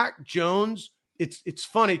Mac Jones. It's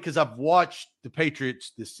funny because I've watched the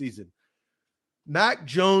Patriots this season. Mac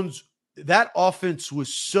Jones, that offense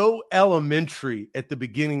was so elementary at the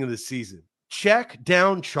beginning of the season. Check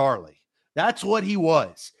down Charlie. That's what he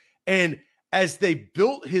was. And as they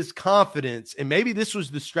built his confidence, and maybe this was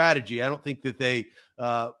the strategy, I don't think that they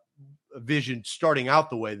visioned starting out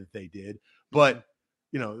the way that they did, but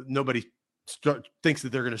nobody thinks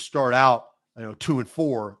that they're going to start out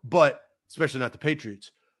 2-4, but especially not the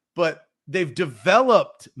Patriots. But they've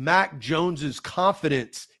developed Mac Jones's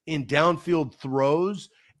confidence in downfield throws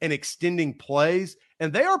and extending plays,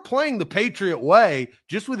 and they are playing the Patriot way,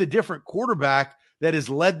 just with a different quarterback that has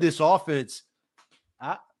led this offense.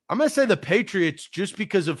 I'm going to say the Patriots just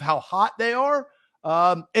because of how hot they are.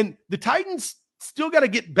 And the Titans still got to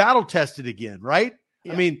get battle tested again, right?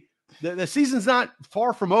 Yeah. I mean, the season's not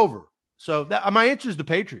far from over. So my answer is the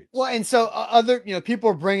Patriots. Well, and so people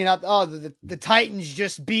are bringing up, the Titans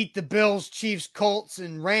just beat the Bills, Chiefs, Colts,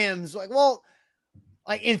 and Rams.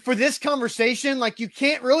 And for this conversation, you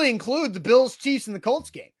can't really include the Bills, Chiefs, and the Colts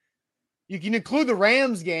game. You can include the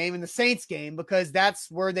Rams game and the Saints game because that's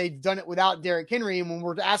where they've done it without Derrick Henry. And when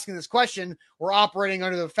we're asking this question, we're operating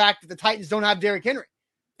under the fact that the Titans don't have Derrick Henry.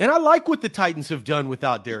 And I like what the Titans have done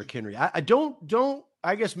without Derrick Henry. I don't,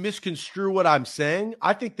 I guess, misconstrue what I'm saying.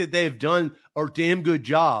 I think that they have done a damn good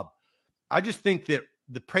job. I just think that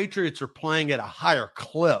the Patriots are playing at a higher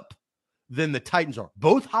clip than the Titans are.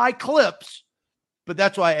 Both high clips, but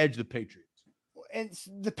that's why I edge the Patriots. And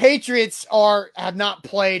the Patriots have not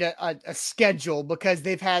played a schedule because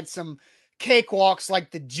they've had some cakewalks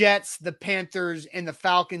like the Jets, the Panthers, and the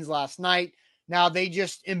Falcons last night. Now they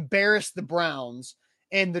just embarrassed the Browns.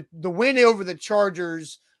 And the win over the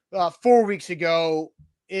Chargers 4 weeks ago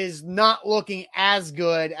is not looking as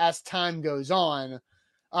good as time goes on.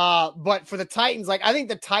 But for the Titans, I think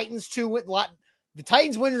the Titans the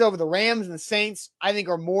Titans winning over the Rams and the Saints, I think,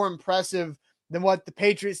 are more impressive than what the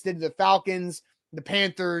Patriots did to the Falcons, the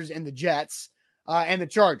Panthers, and the Jets, and the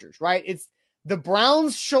Chargers, right? It's the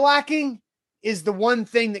Browns shellacking is the one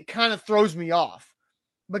thing that kind of throws me off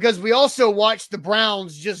because we also watched the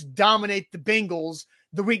Browns just dominate the Bengals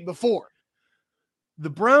the week before. The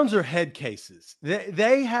Browns are head cases.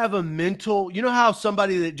 They have a mental, how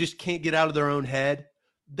somebody that just can't get out of their own head,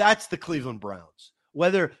 that's the Cleveland Browns.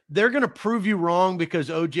 Whether they're going to prove you wrong because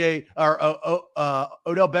Odell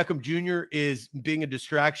Beckham Jr. is being a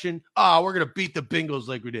distraction. We're going to beat the Bengals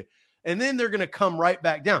like we did. And then they're going to come right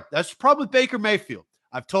back down. That's the problem with Baker Mayfield.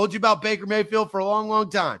 I've told you about Baker Mayfield for a long, long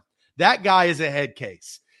time. That guy is a head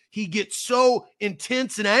case. He gets so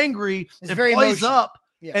intense and angry and plays emotional. Up.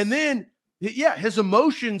 Yes. And then, his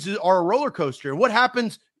emotions are a roller coaster. And what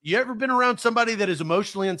happens? You ever been around somebody that is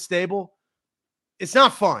emotionally unstable? It's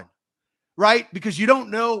not fun. Right? Because you don't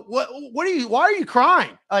know why are you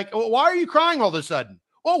crying? Why are you crying all of a sudden?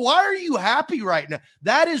 Well, why are you happy right now?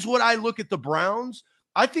 That is what I look at the Browns.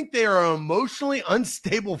 I think they are an emotionally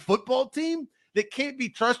unstable football team that can't be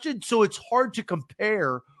trusted. So it's hard to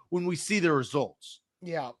compare when we see the results.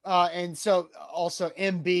 Yeah. And so also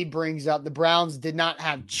MB brings up the Browns did not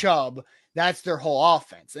have Chubb. That's their whole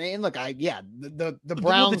offense. And look, the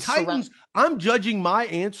Browns, the Titans, I'm judging my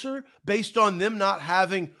answer based on them not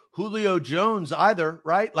having Julio Jones either,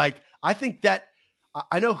 right? I think that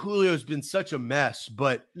I know Julio's been such a mess,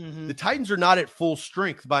 but the Titans are not at full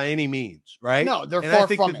strength by any means, right? No, they're far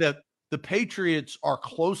from it. The Patriots are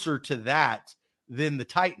closer to that than the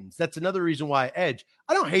Titans. That's another reason why I edge.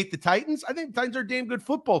 I don't hate the Titans. I think the Titans are a damn good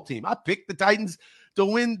football team. I picked the Titans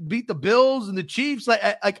to beat the Bills and the Chiefs.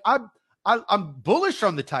 I'm bullish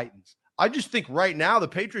on the Titans. I just think right now the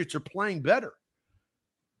Patriots are playing better.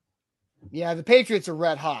 Yeah, the Patriots are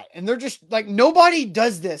red hot. And they're just nobody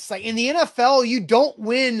does this. In the NFL, you don't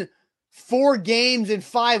win 4 games in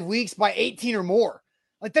 5 weeks by 18 or more.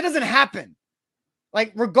 That doesn't happen.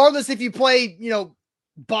 Regardless if you play,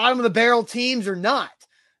 bottom of the barrel teams or not.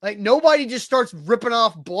 Nobody just starts ripping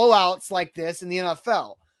off blowouts like this in the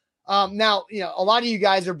NFL. Now, a lot of you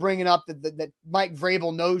guys are bringing up that Mike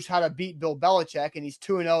Vrabel knows how to beat Bill Belichick, and he's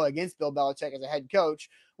 2-0 against Bill Belichick as a head coach,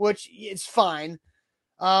 which is fine.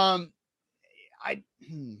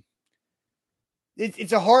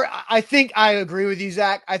 It's a hard. I think I agree with you,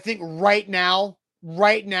 Zach. I think right now,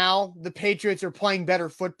 the Patriots are playing better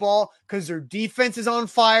football because their defense is on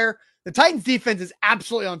fire. The Titans' defense is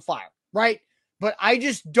absolutely on fire, right? But I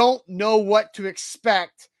just don't know what to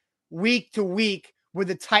expect week to week with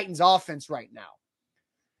the Titans offense right now.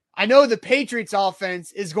 I know the Patriots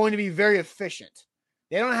offense is going to be very efficient.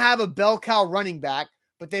 They don't have a bell cow running back,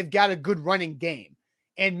 but they've got a good running game.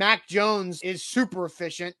 And Mac Jones is super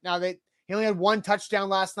efficient. Now, he only had one touchdown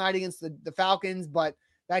last night against the Falcons, but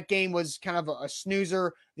that game was kind of a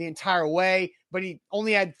snoozer the entire way. But he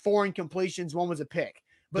only had 4 incompletions. One was a pick.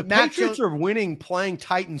 But the Patriots are winning playing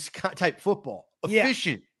Titans type football.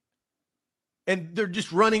 Efficient. Yeah. And they're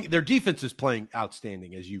just running. Their defense is playing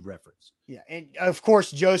outstanding, as you referenced. Yeah, and of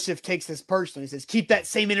course, Joseph takes this personally. He says, keep that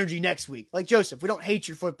same energy next week. Like, Joseph, we don't hate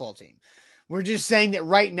your football team. We're just saying that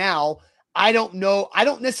right now, I don't know. I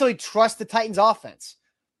don't necessarily trust the Titans offense.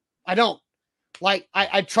 I don't. Like,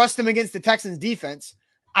 I trust them against the Texans defense.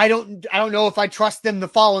 I don't know if I trust them the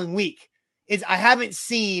following week. I haven't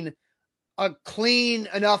seen a clean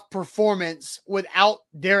enough performance without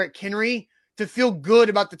Derrick Henry to feel good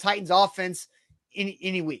about the Titans offense in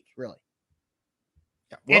any week, really.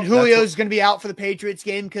 Yeah, well, and Julio's going to be out for the Patriots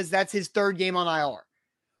game because that's his 3rd game on IR.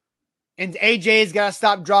 And AJ's got to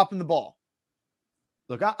stop dropping the ball.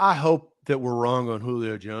 Look, I hope that we're wrong on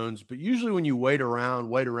Julio Jones, but usually when you wait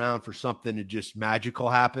around for something to just magical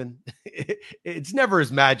happen, it's never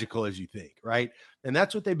as magical as you think, right? And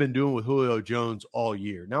that's what they've been doing with Julio Jones all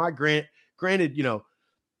year. Now, granted,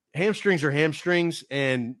 hamstrings are hamstrings,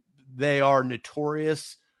 and they are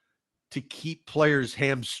notorious to keep players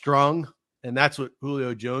hamstrung, and that's what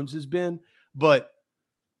Julio Jones has been. But,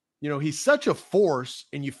 he's such a force,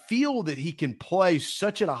 and you feel that he can play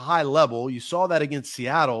such at a high level. You saw that against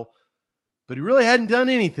Seattle, but he really hadn't done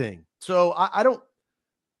anything. So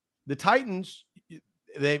the Titans,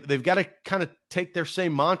 they've got to kind of take their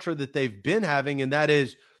same mantra that they've been having, and that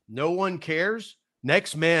is no one cares,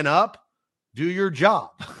 next man up, do your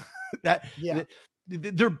job.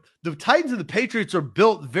 The Titans and the Patriots are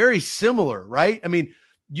built very similar, right? I mean,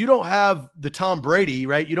 you don't have the Tom Brady,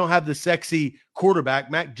 right? You don't have the sexy quarterback.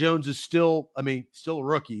 Mac Jones is still a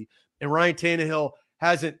rookie. And Ryan Tannehill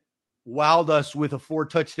hasn't wowed us with a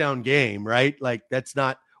 4-touchdown game, right? Like, that's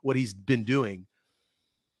not what he's been doing.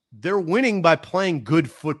 They're winning by playing good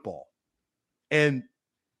football. And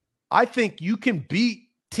I think you can beat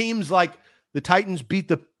teams like the Titans beat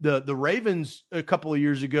the Ravens a couple of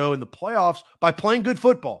years ago in the playoffs by playing good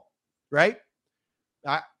football, right?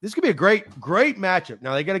 This could be a great matchup.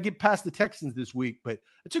 Now, they got to get past the Texans this week, but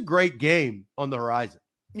it's a great game on the horizon.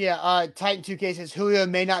 Yeah, Titan 2K says Julio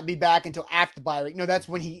may not be back until after the bye week. No, that's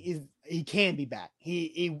when he can be back.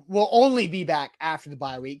 He will only be back after the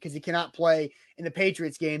bye week because he cannot play in the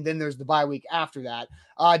Patriots game. Then there's the bye week after that.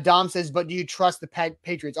 Dom says, but do you trust the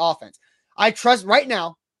Patriots offense? I trust right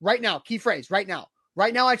now, key phrase, right now.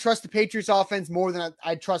 Right now, I trust the Patriots offense more than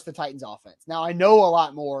I trust the Titans offense. Now, I know a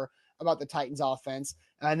lot more about the Titans offense.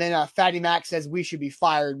 And then Fatty Mac says we should be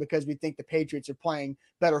fired because we think the Patriots are playing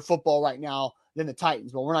better football right now than the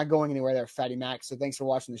Titans. Well, we're not going anywhere there, Fatty Mac. So thanks for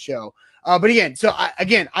watching the show. But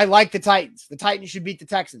again, I like the Titans. The Titans should beat the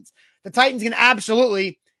Texans. The Titans can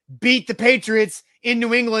absolutely beat the Patriots in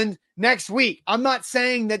New England next week. I'm not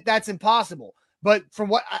saying that that's impossible, but from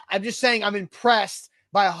what I'm just saying, I'm impressed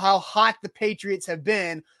by how hot the Patriots have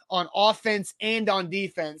been on offense and on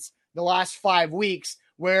defense the last 5 weeks,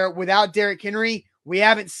 where without Derrick Henry, we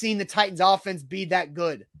haven't seen the Titans offense be that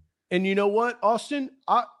good. And you know what, Austin?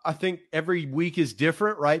 I think every week is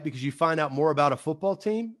different, right? Because you find out more about a football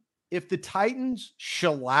team. If the Titans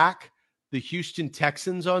shellac the Houston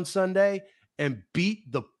Texans on Sunday and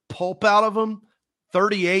beat the pulp out of them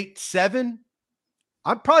 38-7,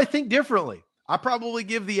 I'd probably think differently. I probably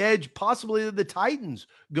give the edge possibly to the Titans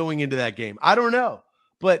going into that game. I don't know.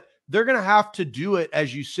 But they're going to have to do it,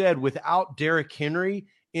 as you said, without Derrick Henry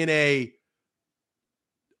in a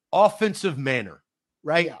offensive manner.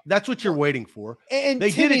 Right? Yeah. That's what you're waiting for. And they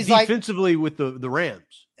Timmy's did it defensively with the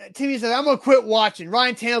Rams. Timmy says, I'm going to quit watching.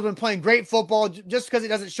 Ryan Tannehill's been playing great football. Just because it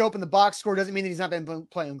doesn't show up in the box score doesn't mean that he's not been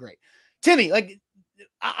playing great. Timmy,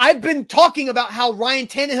 I've been talking about how Ryan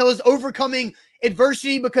Tannehill is overcoming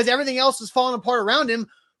adversity because everything else is falling apart around him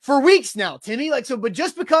for weeks now, Timmy. But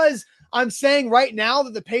just because I'm saying right now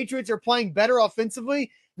that the Patriots are playing better offensively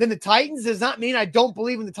than the Titans does not mean I don't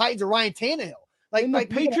believe in the Titans or Ryan Tannehill. The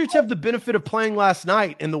Patriots have the benefit of playing last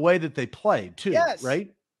night and the way that they played too, yes.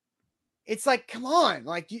 Right? It's come on,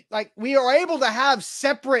 we are able to have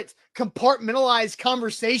separate compartmentalized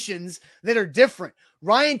conversations that are different.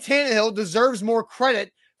 Ryan Tannehill deserves more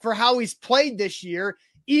credit for how he's played this year,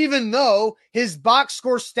 even though his box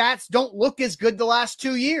score stats don't look as good the last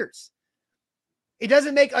 2 years. It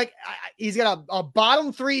doesn't make he's got a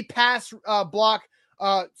bottom 3 pass block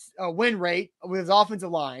win rate with his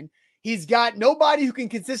offensive line. He's got nobody who can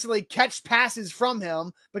consistently catch passes from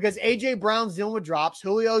him because A.J. Brown's dealing with drops.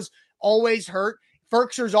 Julio's always hurt.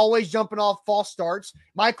 Ferkser's always jumping off false starts.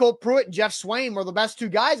 Michael Pruitt and Jeff Swain were the best two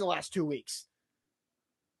guys the last 2 weeks.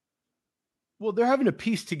 Well, they're having to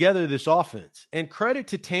piece together this offense. And credit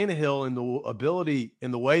to Tannehill and the ability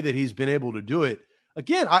and the way that he's been able to do it.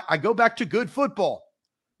 Again, I go back to good football.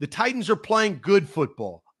 The Titans are playing good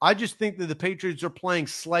football. I just think that the Patriots are playing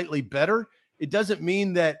slightly better. It doesn't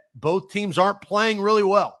mean that both teams aren't playing really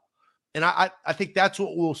well. And I think that's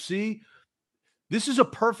what we'll see. This is a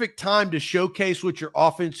perfect time to showcase what your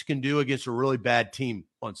offense can do against a really bad team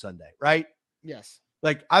on Sunday, right? Yes.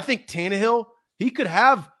 Like, I think Tannehill, he could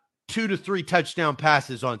have 2 to 3 touchdown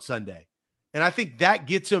passes on Sunday. And I think that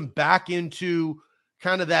gets him back into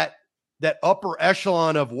kind of that upper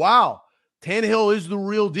echelon of, wow, Tannehill is the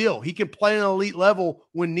real deal. He can play at an elite level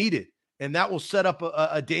when needed. And that will set up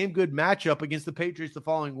a damn good matchup against the Patriots the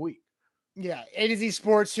following week. Yeah, A to Z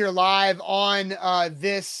Sports here live on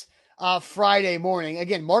this Friday morning.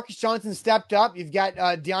 Again, Marcus Johnson stepped up. You've got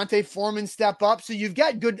Deontay Foreman step up. So you've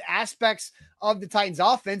got good aspects of the Titans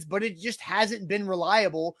offense, but it just hasn't been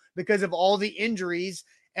reliable because of all the injuries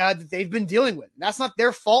that they've been dealing with. That's not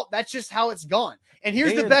their fault. That's just how it's gone. And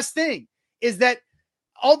here's the best thing is that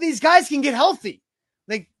all these guys can get healthy.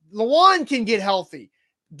 Like Lawan can get healthy.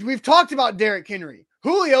 We've talked about Derrick Henry.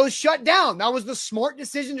 Julio's shut down. That was the smart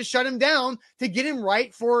decision to shut him down to get him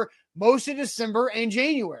right for most of December and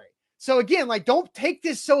January. So again, like, don't take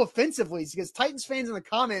this so offensively because Titans fans in the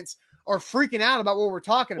comments are freaking out about what we're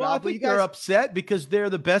talking about. I think they're upset because they're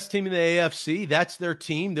the best team in the AFC. That's their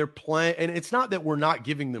team. They're playing, and it's not that we're not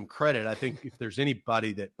giving them credit. I think if there's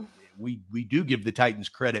anybody that we do give the Titans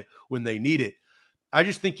credit when they need it. I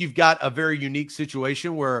just think you've got a very unique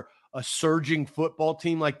situation where a surging football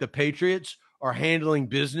team like the Patriots are handling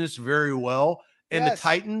business very well, and the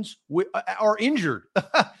Titans are injured.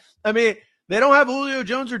 I mean, they don't have Julio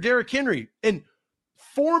Jones or Derrick Henry. And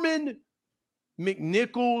Foreman,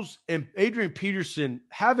 McNichols, and Adrian Peterson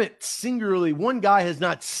haven't singularly – one guy has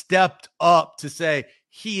not stepped up to say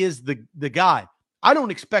he is the guy. I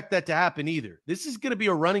don't expect that to happen either. This is going to be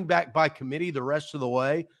a running back by committee the rest of the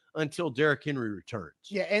way until Derrick Henry returns.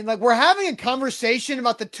 Yeah, and like we're having a conversation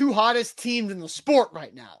about the two hottest teams in the sport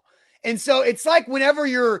right now. And so it's like whenever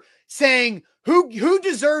you're saying who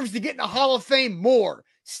deserves to get in the Hall of Fame more,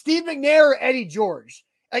 Steve McNair or Eddie George?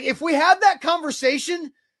 Like if we have that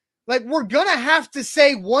conversation, like we're going to have to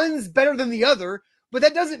say one's better than the other, but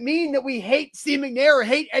that doesn't mean that we hate Steve McNair or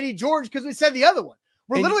hate Eddie George because we said the other one.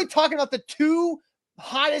 We're literally talking about the two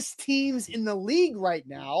hottest teams in the league right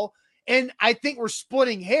now. And I think we're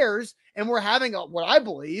splitting hairs and we're having what I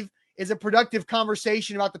believe is a productive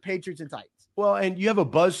conversation about the Patriots and Titans. Well, and you have a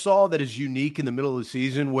buzzsaw that is unique in the middle of the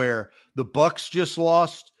season where the Bucs just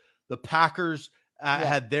lost, the Packers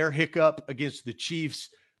had their hiccup against the Chiefs,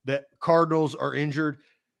 the Cardinals are injured,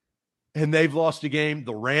 and they've lost a game.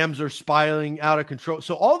 The Rams are spiraling out of control.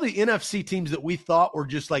 So all the NFC teams that we thought were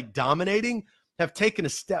just like dominating have taken a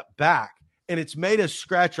step back, and it's made us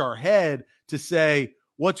scratch our head to say,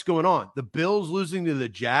 what's going on? The Bills losing to the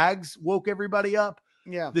Jags woke everybody up.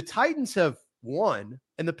 Yeah. The Titans have won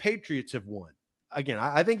and the Patriots have won. Again,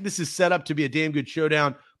 I think this is set up to be a damn good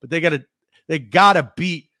showdown, but they gotta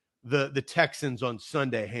beat the Texans on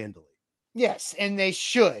Sunday handily. Yes, and they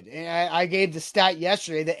should. And I gave the stat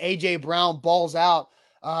yesterday that A.J. Brown balls out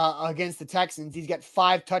against the Texans. He's got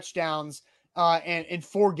 5 touchdowns and in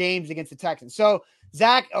 4 games against the Texans. So,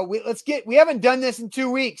 Zach, we haven't done this in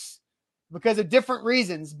 2 weeks because of different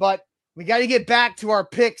reasons, but we got to get back to our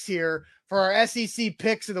picks here for our SEC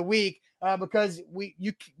picks of the week because we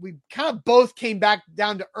kind of both came back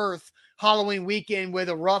down to earth Halloween weekend with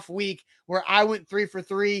a rough week where I went 3 for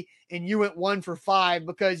 3 and you went 1 for 5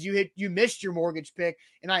 because you missed your mortgage pick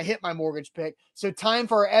and I hit my mortgage pick. So time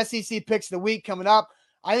for our SEC picks of the week coming up.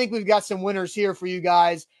 I think we've got some winners here for you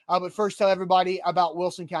guys. But first tell everybody about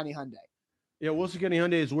Wilson County Hyundai. Yeah, Wilson County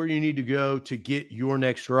Hyundai is where you need to go to get your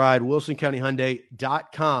next ride.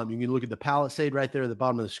 WilsonCountyHyundai.com. You can look at the Palisade right there at the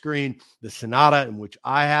bottom of the screen, the Sonata, in which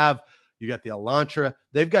I have. You got the Elantra.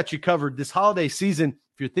 They've got you covered this holiday season.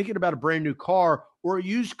 If you're thinking about a brand new car or a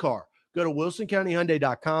used car, go to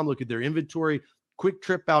WilsonCountyHyundai.com. Look at their inventory. Quick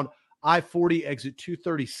trip out I-40, exit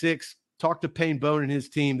 236. Talk to Payne Bone and his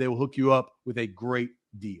team. They will hook you up with a great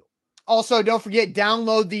deal. Also, don't forget,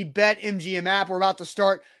 download the BetMGM app. We're about to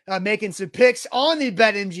start making some picks on the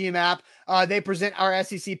BetMGM app. They present our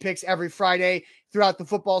SEC picks every Friday throughout the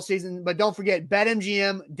football season. But don't forget,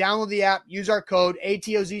 BetMGM, download the app, use our code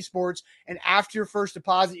ATOZ Sports, and after your first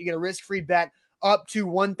deposit, you get a risk-free bet up to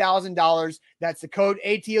 $1,000. That's the code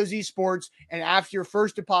ATOZ Sports. And after your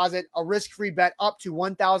first deposit, a risk-free bet up to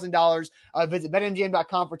 $1,000. Visit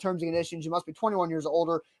BetMGM.com for terms and conditions. You must be 21 years or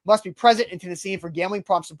older, must be present in Tennessee. For gambling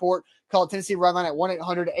problem support, call Tennessee Redline at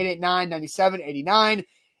 1-800-889-9789.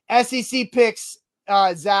 SEC picks,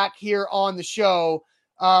 Zach, here on the show.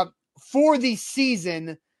 For the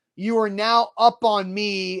season, you are now up on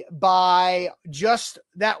me by just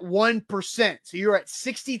that 1%. So you're at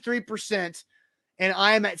 63%, and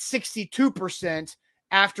I am at 62%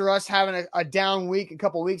 after us having a down week a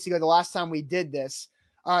couple weeks ago, the last time we did this.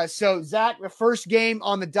 So, Zach, the first game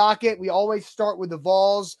on the docket, we always start with the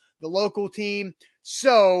Vols, the local team.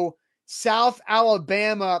 So, South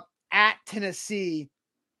Alabama at Tennessee.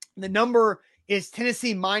 The number is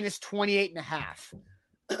Tennessee minus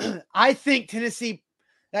 28.5. I think Tennessee,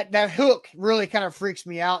 that hook really kind of freaks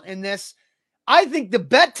me out in this. I think the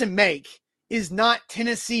bet to make is not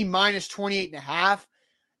Tennessee minus 28.5.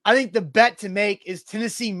 I think the bet to make is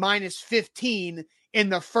Tennessee minus 15 in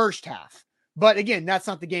the first half. But again, that's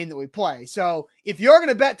not the game that we play. So if you're going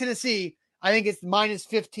to bet Tennessee, I think it's minus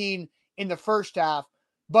 15 in the first half.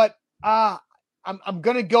 But I'm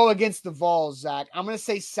going to go against the Vols, Zach. I'm going to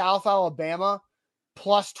say South Alabama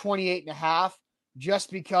plus 28.5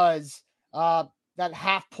 just because that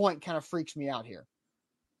half point kind of freaks me out here.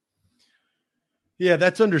 Yeah,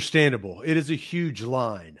 that's understandable. It is a huge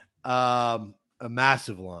line, a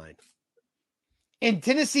massive line. And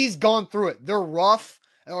Tennessee's gone through it. They're rough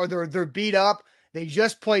or they're beat up. They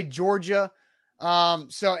just played Georgia.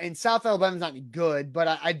 And South Alabama's not good,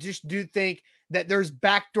 but I just do think that there's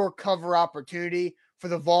backdoor cover opportunity for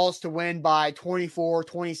the Vols to win by 24,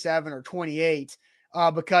 27, or 28.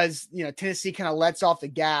 Because Tennessee kind of lets off the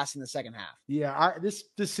gas in the second half. Yeah,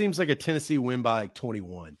 this seems like a Tennessee win by like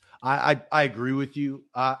 21. I agree with you.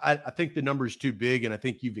 I think the number is too big, and I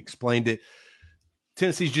think you've explained it.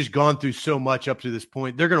 Tennessee's just gone through so much up to this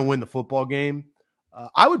point. They're going to win the football game.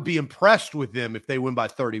 I would be impressed with them if they win by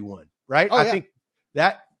 31. Right? Oh, I yeah. think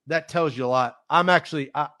that tells you a lot.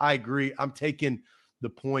 I agree. I'm taking the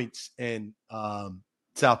points and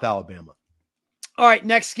South Alabama. All right,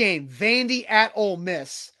 next game, Vandy at Ole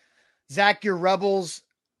Miss. Zach, your Rebels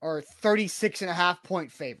are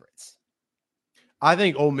 36.5-point favorites. I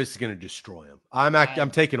think Ole Miss is going to destroy them.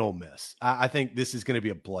 I'm taking Ole Miss. I think this is going to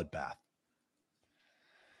be a bloodbath.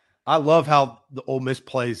 I love how the Ole Miss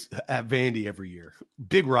plays at Vandy every year.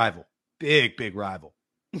 Big rival. Big rival.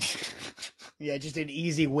 Yeah, just an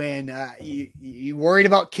easy win. You worried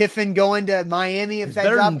about Kiffin going to Miami if that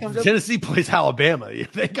job comes up? Tennessee plays Alabama.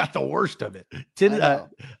 They got the worst of it.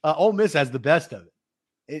 Ole Miss has the best of it.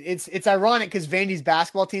 It's ironic because Vandy's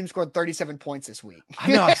basketball team scored 37 points this week.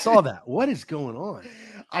 I know. I saw that. What is going on?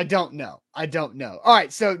 I don't know. All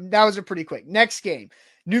right, so that was a pretty quick. Next game,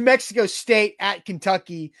 New Mexico State at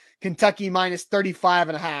Kentucky. Kentucky minus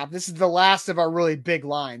 35.5. This is the last of our really big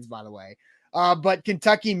lines, by the way. But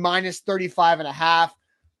Kentucky minus 35.5.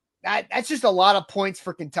 That's just a lot of points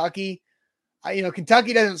for Kentucky.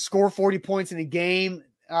 Kentucky doesn't score 40 points in a game.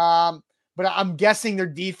 But I'm guessing their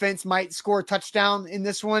defense might score a touchdown in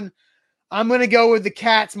this one. I'm going to go with the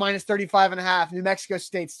Cats minus 35.5. New Mexico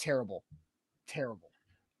State's terrible.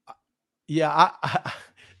 Yeah,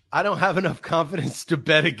 I don't have enough confidence to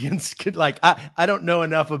bet against. I don't know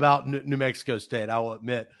enough about New Mexico State. I will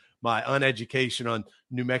admit my uneducation on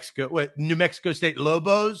New Mexico. What, New Mexico State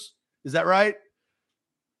Lobos? Is that right?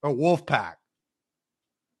 Or Wolfpack?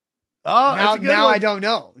 Oh, now I don't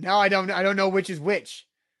know. I don't know which is which.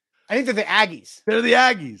 I think they're the Aggies. They're the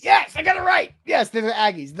Aggies. Yes, I got it right. Yes, they're the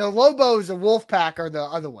Aggies. The Lobos, the Wolfpack, are the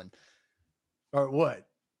other one. Or what?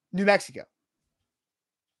 New Mexico.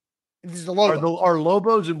 This is the Lobos. Are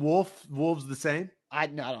Lobos and wolves the same? I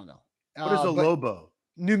don't know. What is a Lobo?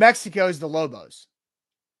 New Mexico is the Lobos.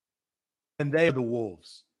 And they are the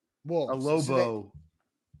Wolves. Wolves. A Lobo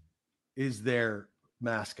is their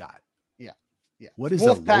mascot. Yeah. What is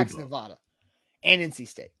Wolfpack's a Lobo? Nevada and NC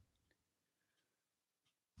State.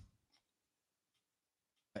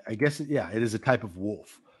 I guess, it is a type of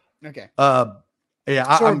wolf. Okay.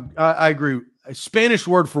 I agree. A Spanish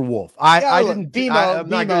word for wolf. I didn't. I'm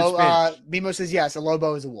not good at Spanish. Bimo says yes. A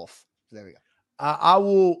Lobo is a wolf. So there we go. I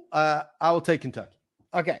will take Kentucky.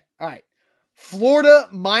 Okay. All right. Florida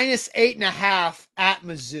minus 8.5 at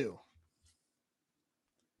Mizzou.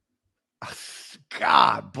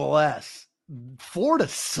 God bless. Florida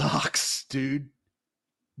sucks, dude.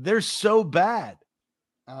 They're so bad.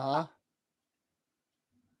 Uh-huh.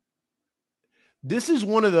 This is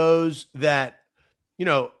one of those that,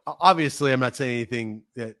 obviously I'm not saying anything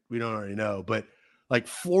that we don't already know, but like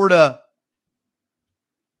Florida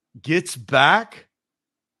gets back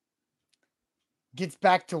gets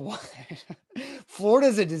back to what?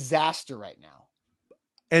 Florida's a disaster right now.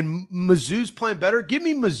 And Mizzou's playing better. Give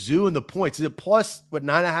me Mizzou in the points. Is it plus,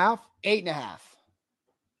 9.5? 8.5.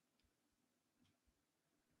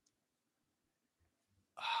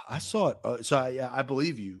 I saw it. So I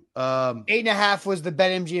believe you. 8.5 was the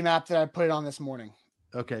BetMGM app that I put it on this morning.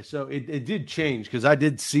 Okay, so it did change because I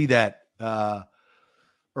did see that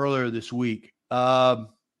earlier this week.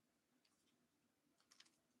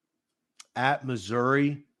 At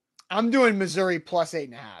Missouri. I'm doing Missouri plus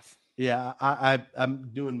 8.5. Yeah, I'm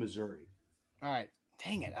doing Missouri. All right.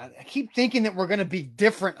 Dang it. I keep thinking that we're going to be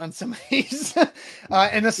different on some of these.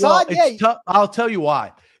 And Assad, it's tough. I'll tell you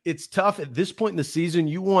why. It's tough at this point in the season.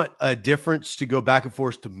 You want a difference to go back and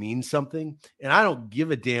forth to mean something. And I don't give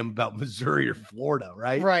a damn about Missouri or Florida,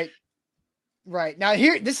 right? Right. Now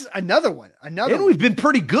this is another one. And we've been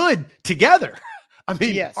pretty good together. I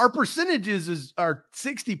mean, yes. Our percentages are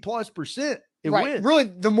 60+% in wins. Really,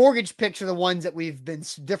 the mortgage picks are the ones that we've been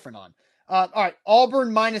different on. All right.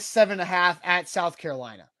 Auburn minus 7.5 at South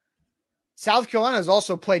Carolina. South Carolina has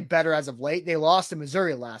also played better as of late. They lost to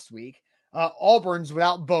Missouri last week. Auburn's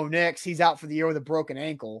without Bo Nix. He's out for the year with a broken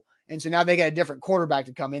ankle. And so now they got a different quarterback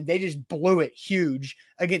to come in. They just blew it huge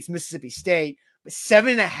against Mississippi State. But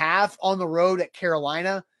 7.5 on the road at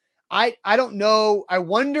Carolina. I don't know. I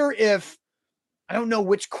don't know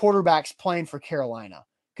which quarterback's playing for Carolina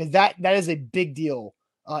because that is a big deal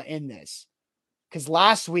in this. Because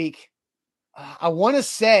last week, I want to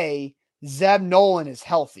say Zeb Nolan is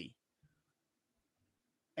healthy.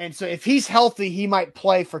 And so if he's healthy, he might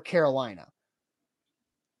play for Carolina.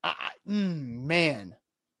 Man.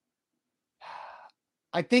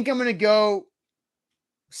 I think I'm going to go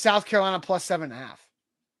South Carolina plus 7.5.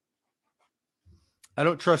 I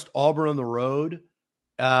don't trust Auburn on the road.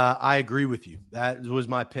 I agree with you. That was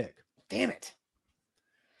my pick. Damn it.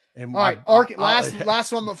 And all right.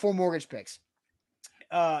 Last one before mortgage picks.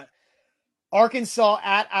 Arkansas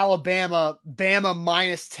at Alabama. Bama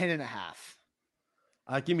minus 10.5.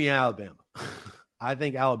 Give me Alabama. I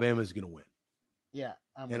think Alabama is going to win. Yeah.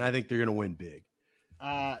 And I think they're going to win big.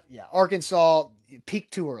 Yeah. Arkansas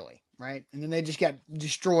peaked too early, right? And then they just got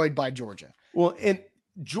destroyed by Georgia. Well, and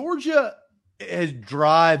Georgia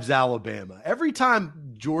drives Alabama. Every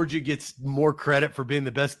time Georgia gets more credit for being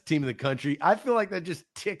the best team in the country, I feel like that just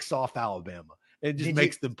ticks off Alabama. It just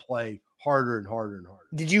makes them play harder and harder and harder.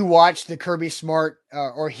 Did you watch the Kirby Smart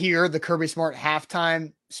or hear the Kirby Smart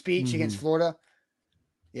halftime speech against Florida?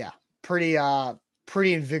 Yeah, pretty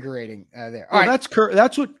invigorating there. All right.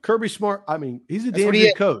 That's what Kirby Smart. I mean, he's a damn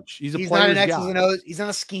good coach. He's not an X's and O's. He's not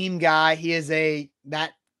a scheme guy. He is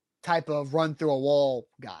that type of run through a wall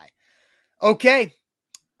guy. Okay,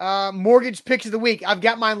 mortgage picks of the week. I've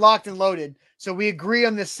got mine locked and loaded. So we agree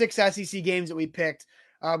on the 6 SEC games that we picked.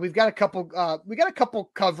 We've got a couple. We got a couple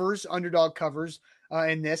covers, underdog covers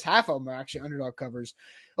in this. Half of them are actually underdog covers.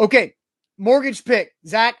 Okay, mortgage pick,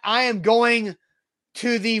 Zach. I am going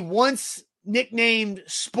to the once nicknamed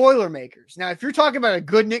Spoiler Makers. Now, if you're talking about a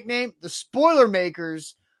good nickname, the Spoiler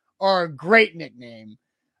Makers are a great nickname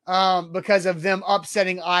because of them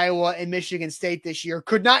upsetting Iowa and Michigan State this year.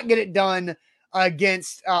 Could not get it done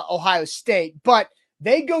against Ohio State, but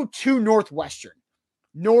they go to Northwestern.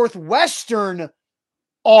 Northwestern,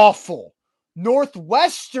 awful.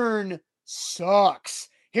 Northwestern sucks.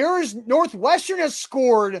 Northwestern has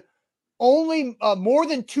scored only more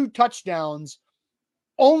than 2 touchdowns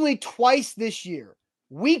only twice this year.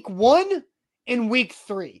 Week 1 and week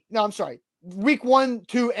 3. No, I'm sorry. Week 1,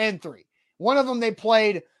 2, and 3. One of them they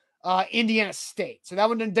played Indiana State. So that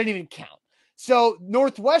one doesn't even count. So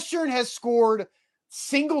Northwestern has scored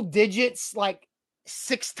single digits like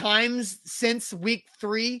 6 times since week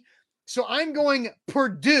 3. So I'm going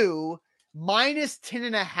Purdue minus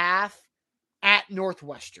 10.5 at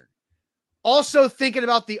Northwestern. Also thinking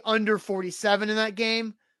about the under 47 in that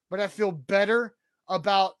game, but I feel better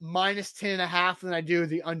about minus 10.5 than I do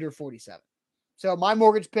the under 47. So my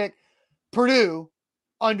mortgage pick, Purdue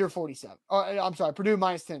under 47. I'm sorry, Purdue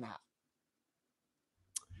minus 10.5.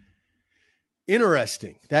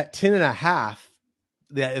 Interesting. That 10.5,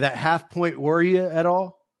 that half point worry you at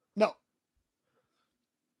all? No.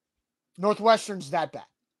 Northwestern's that bad.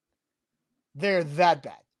 They're that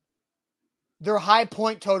bad. Their high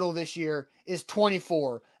point total this year is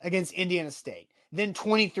 24 against Indiana State. Then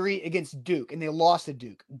 23 against Duke, and they lost to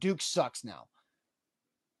Duke. Duke sucks now.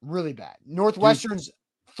 Really bad. Northwestern's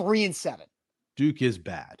 3-7. Duke is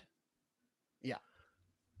bad. Yeah.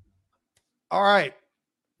 All right.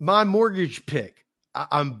 My mortgage pick.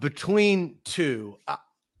 I'm between 2.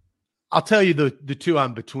 I'll tell you the 2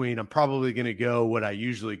 I'm between. I'm probably going to go what I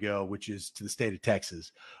usually go, which is to the state of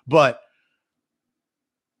Texas. But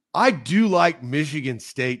I do like Michigan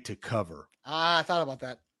State to cover. I thought about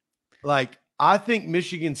that. Like, I think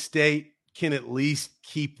Michigan State can at least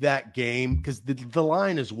keep that game because the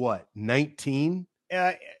line is what, 19?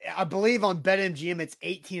 I believe on BetMGM it's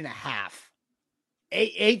 18.5.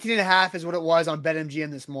 18.5 is what it was on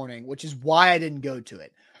BetMGM this morning, which is why I didn't go to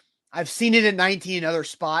it. I've seen it at 19 in other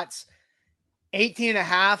spots.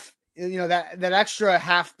 18.5, that extra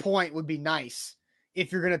half point would be nice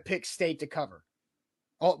if you're going to pick State to cover.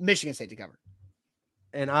 Oh, Michigan State to cover.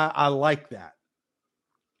 And I like that.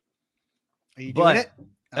 Are you doing it?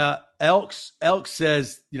 Elks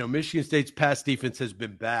says, Michigan State's pass defense has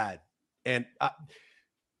been bad. And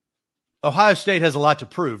Ohio State has a lot to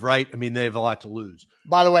prove, right? I mean, they have a lot to lose.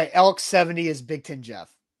 By the way, Elks 70 is Big Ten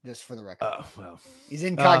Jeff, just for the record. He's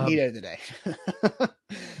incognito today.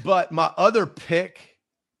 But my other pick,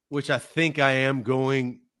 which I think I am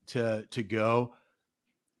going to go,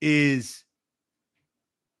 is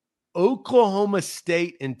Oklahoma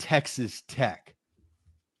State and Texas Tech.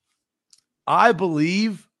 I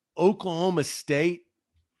believe Oklahoma State,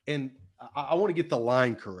 and I want to get the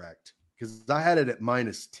line correct because I had it at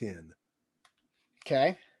 -10.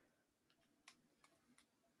 Okay.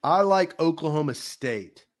 I like Oklahoma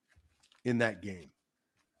State in that game.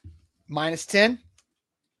 -10?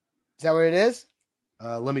 Is that what it is?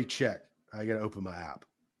 Let me check. I got to open my app.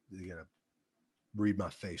 You got to read my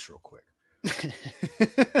face real quick.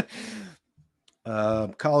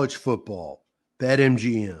 College football,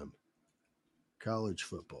 BetMGM. College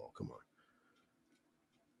football, come on.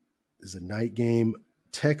 This is a night game.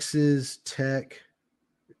 Texas Tech.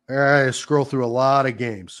 All right, I scroll through a lot of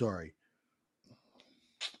games. Sorry.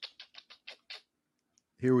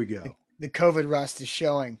 Here we go. The COVID rust is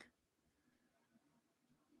showing.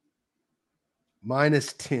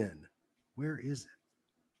 -10. Where is it?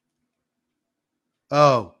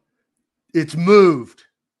 Oh, it's moved.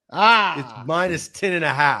 It's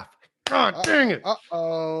 -10.5. God dang it.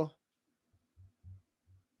 Uh-oh.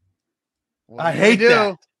 I hate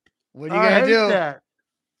that. What are you going to do? That.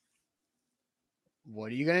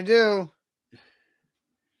 What are you going to do?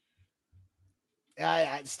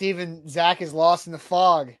 Steven, Zach is lost in the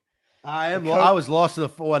fog. I am. I was lost in the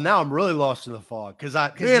fog. Well, now I'm really lost in the fog because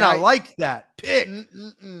I like that pick.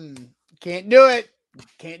 Can't do it.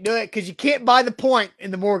 Can't do it because you can't buy the point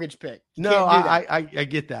in the mortgage pick. No, I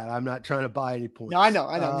get that. I'm not trying to buy any points. No, I know.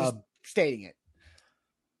 I'm just stating it.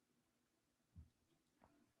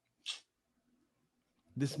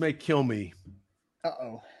 This may kill me.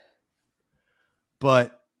 Uh-oh.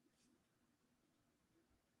 But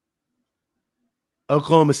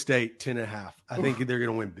Oklahoma State, 10.5. I think they're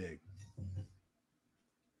going to win big.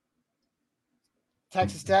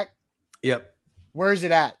 Texas Tech? Yep. Where is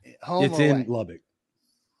it at? Home it's or in away? Lubbock.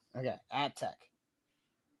 Okay, at Tech.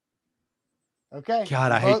 Okay.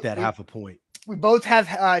 God, I hate that half a point. We both have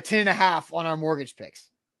 10.5 on our mortgage picks.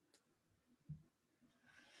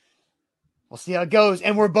 We'll see how it goes.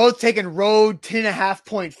 And we're both taking road 10.5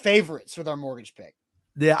 point favorites with our mortgage pick.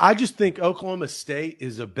 Yeah, I just think Oklahoma State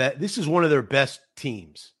is a bet. This is one of their best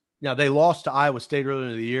teams. Now, they lost to Iowa State earlier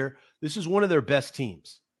in the year. This is one of their best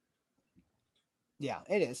teams. Yeah,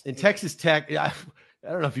 it is. And Texas Tech, I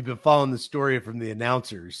don't know if you've been following the story from the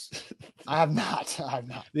announcers. I have not.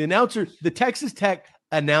 The Texas Tech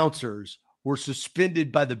announcers were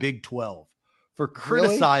suspended by the Big 12 for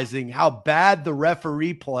criticizing how bad the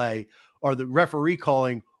referee play or the referee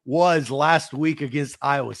calling was last week against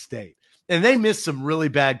Iowa State. And they missed some really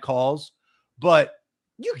bad calls, but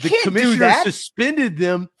the commissioner suspended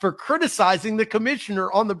them for criticizing the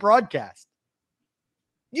commissioner on the broadcast.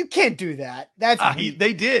 You can't do that.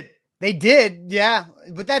 They did. They did, yeah.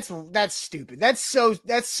 But that's stupid. That's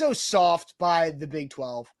so soft by the Big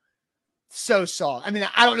 12. So soft. I mean,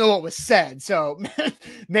 I don't know what was said. So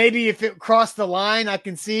maybe if it crossed the line, I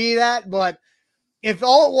can see that. But if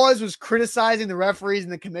all it was criticizing the referees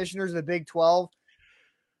and the commissioners of the Big 12.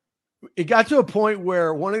 It got to a point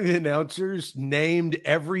where one of the announcers named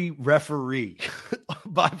every referee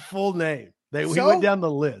by full name. We went down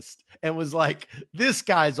the list and was like, this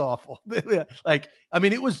guy's awful. They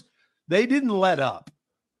didn't let up,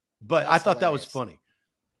 but I thought that was funny.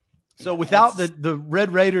 So without the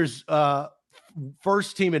Red Raiders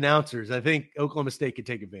first team announcers, I think Oklahoma State could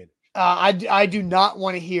take advantage. I do not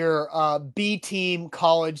want to hear B team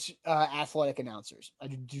college athletic announcers. I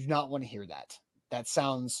do not want to hear that. That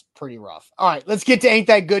sounds pretty rough. All right, let's get to Ain't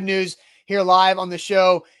That Good News here live on the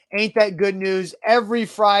show. Ain't That Good News every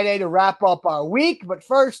Friday to wrap up our week. But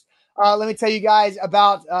first, let me tell you guys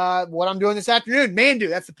about what I'm doing this afternoon. Mandu,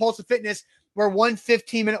 that's the Pulse of Fitness, where one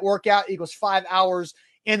 15-minute workout equals 5 hours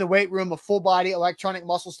in the weight room, a full body electronic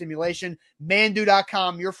muscle stimulation.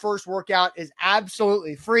 Mandu.com. Your first workout is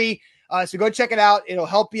absolutely free. So go check it out. It'll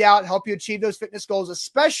help you out, help you achieve those fitness goals,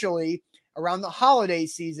 especially around the holiday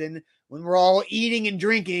season when we're all eating and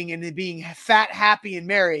drinking and being fat, happy, and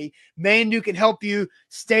merry. Mandu can help you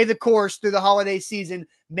stay the course through the holiday season.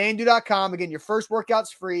 Mandu.com. Again, your first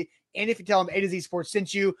workout's free. And if you tell them A to Z Sports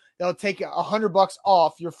sent you, they'll take $100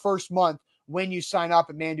 off your first month when you sign up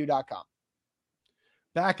at Mandu.com.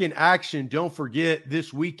 Back in action, don't forget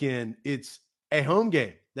this weekend, it's a home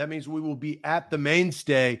game. That means we will be at the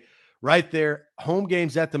Mainstay right there. Home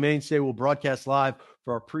games at the Mainstay. We'll broadcast live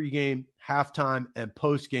for our pregame, halftime, and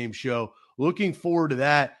postgame show. Looking forward to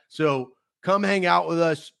that. So come hang out with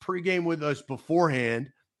us, pregame with us beforehand,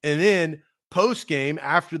 and then postgame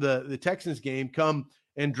after the Texans game, come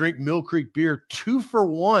and drink Mill Creek beer. 2 for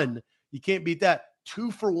 1. You can't beat that.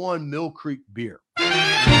 2 for 1 Mill Creek beer.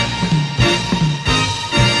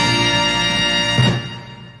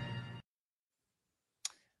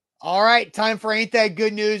 All right, time for Ain't That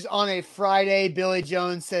Good News on a Friday. Billy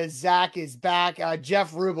Jones says Zach is back.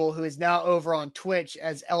 Jeff Rubel, who is now over on Twitch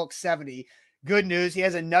as Elk70. Good news, he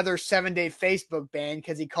has another 7-day Facebook ban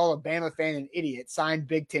because he called a Bama fan an idiot. Signed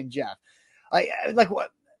Big Ten Jeff. Like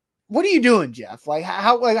what? What are you doing, Jeff?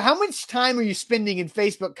 How much time are you spending in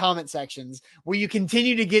Facebook comment sections where you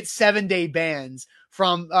continue to get 7-day bans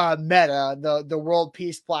from Meta, the world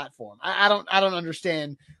peace platform? I don't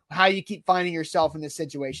understand how you keep finding yourself in this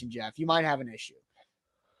situation, Jeff. You might have an issue.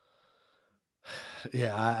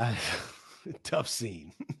 Yeah, tough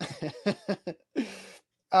scene.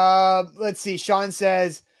 Let's see. Sean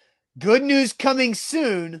says, good news coming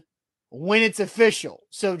soon when it's official.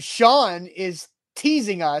 So Sean is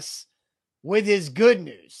teasing us with his good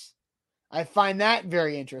news. I find that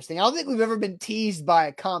very interesting. I don't think we've ever been teased by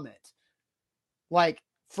a comment like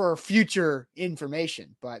for future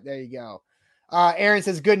information, but there you go. Aaron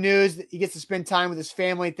says good news. He gets to spend time with his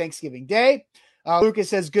family Thanksgiving Day. Lucas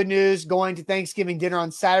says good news. Going to Thanksgiving dinner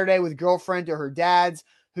on Saturday with girlfriend to her dad's,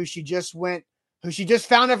 who she just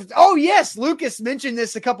found out. Oh yes. Lucas mentioned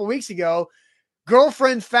this a couple weeks ago.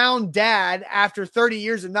 Girlfriend found dad after 30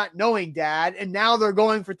 years of not knowing dad, and now they're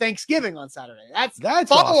going for Thanksgiving on Saturday. That's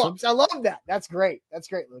follow-ups. Awesome. I love that. That's great. That's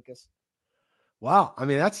great, Lucas. Wow. I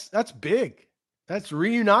mean, that's big. That's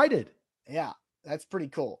reunited. Yeah, that's pretty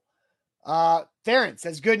cool. Theron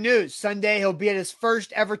says good news. Sunday he'll be at his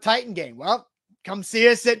first ever Titan game. Well, come see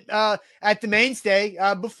us at the Mainstay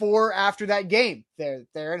before after that game.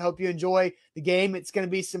 Theron, hope you enjoy the game. It's going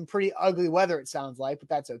to be some pretty ugly weather, it sounds like, but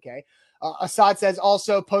that's okay. Assad says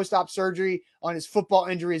also post-op surgery on his football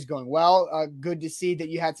injury is going well. Good to see that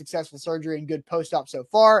you had successful surgery and good post-op so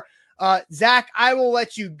far. Zach, I will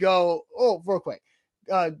let you go. Oh, real quick.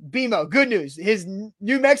 BMO, good news. His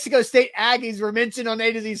New Mexico State Aggies were mentioned on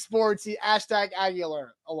A to Z Sports. He hashtag Aggie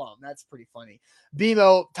alum. That's pretty funny.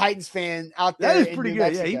 BMO, Titans fan out there. That is pretty good.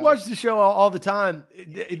 Mexico. Yeah, he watches the show all the time.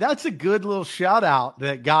 That's a good little shout out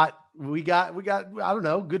that we got, I don't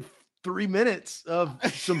know, good 3 minutes of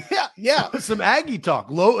some some Aggie talk.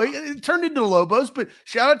 It turned into Lobos, but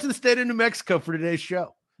shout out to the state of New Mexico for today's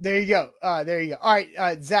show. There you go. All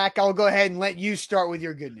right, Zach, I'll go ahead and let you start with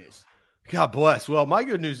your good news. God bless. Well, my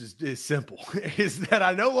good news is simple, is that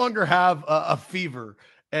I no longer have a fever,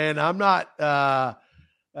 and I'm not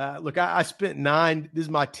look, I spent this is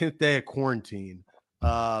my 10th day of quarantine.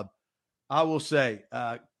 I will say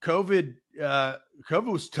COVID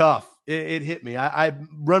was tough. It hit me. I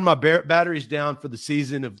run my batteries down for the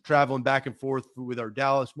season of traveling back and forth with our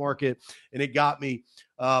Dallas market, and it got me.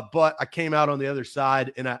 But I came out on the other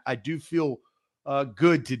side, and I do feel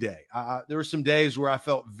good today. There were some days where I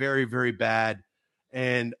felt very, very bad,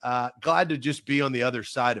 and glad to just be on the other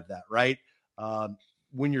side of that, right?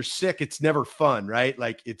 When you're sick, it's never fun, right?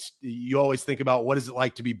 Like you always think about what is it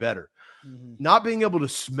like to be better. Mm-hmm. Not being able to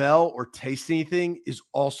smell or taste anything is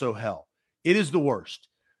also hell. It is the worst.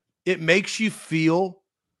 It makes you feel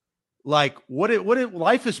like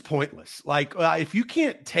life is pointless. Like if you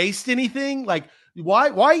can't taste anything, like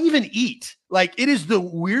why even eat? Like it is the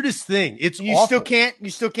weirdest thing. It's you awful. You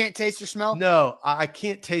still can't taste or smell? No, I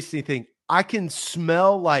can't taste anything. I can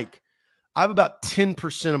smell like I have about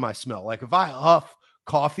 10% of my smell. Like if I huff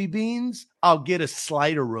coffee beans, I'll get a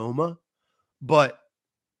slight aroma, but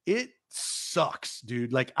it sucks,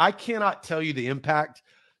 dude. Like I cannot tell you the impact.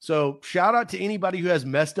 So shout out to anybody who has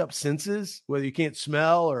messed up senses, whether you can't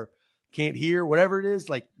smell or can't hear, whatever it is.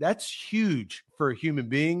 Like that's huge for a human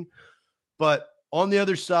being. But on the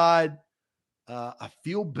other side, I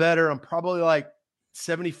feel better. I'm probably like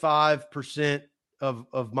 75%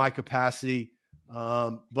 of my capacity.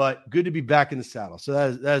 But good to be back in the saddle. So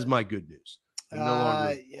that is my good news. No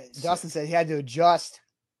longer. Dustin said he had to adjust.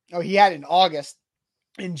 Oh, he had it in August,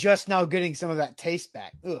 and just now getting some of that taste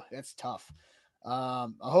back. Ugh, that's tough. I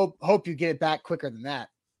hope you get it back quicker than that.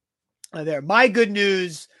 There. My good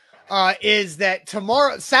news is that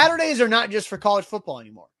Saturdays are not just for college football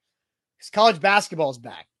anymore. Because college basketball is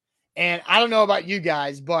back. And I don't know about you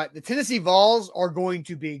guys, but the Tennessee Vols are going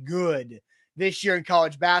to be good this year in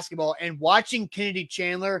college basketball. And watching Kennedy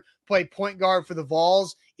Chandler play point guard for the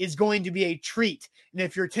Vols is going to be a treat. And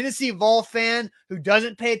if you're a Tennessee Vol fan who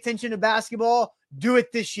doesn't pay attention to basketball, do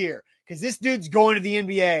it this year. Because this dude's going to the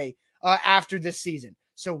NBA after this season.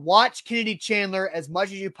 So watch Kennedy Chandler as much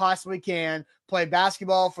as you possibly can play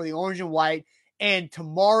basketball for the Orange and White. And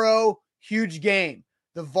tomorrow, huge game.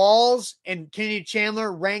 The Vols and Kennedy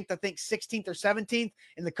Chandler, ranked, I think, 16th or 17th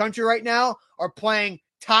in the country right now, are playing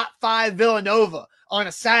top 5 Villanova on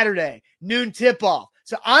a Saturday, noon tip-off.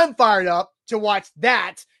 So I'm fired up to watch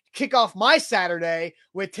that kick off my Saturday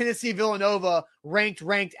with Tennessee Villanova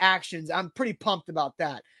ranked actions. I'm pretty pumped about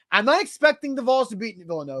that. I'm not expecting the Vols to beat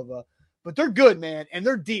Villanova, but they're good, man, and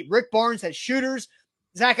they're deep. Rick Barnes has shooters.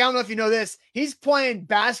 Zach, I don't know if you know this. He's playing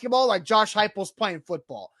basketball like Josh Heupel's playing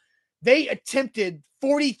football. They attempted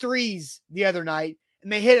 43s the other night,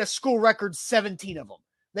 and they hit a school record 17 of them.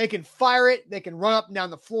 They can fire it. They can run up and down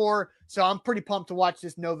the floor. So I'm pretty pumped to watch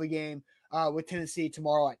this Nova game with Tennessee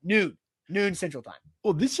tomorrow at noon Central Time.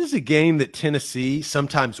 Well, this is a game that Tennessee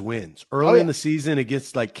sometimes wins. Early in the season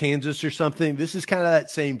against like Kansas or something, this is kind of that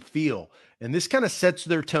same feel. And this kind of sets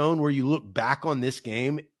their tone where you look back on this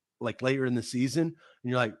game like later in the season and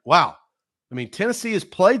you're like, wow. I mean, Tennessee has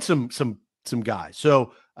played some guys.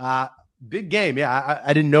 So big game. Yeah,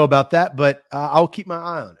 I didn't know about that, but I'll keep my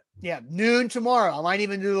eye on it. Yeah, noon tomorrow. I might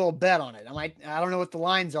even do a little bet on it. I don't know what the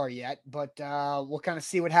lines are yet, but we'll kind of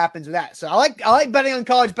see what happens with that. So I like betting on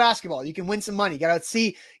college basketball. You can win some money. You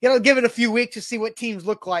gotta give it a few weeks to see what teams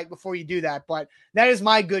look like before you do that. But that is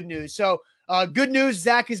my good news. So good news,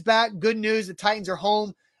 Zach is back. Good news, the Titans are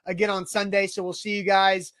home again on Sunday. So we'll see you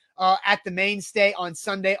guys at the mainstay on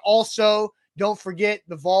Sunday. Also, don't forget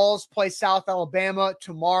the Vols play South Alabama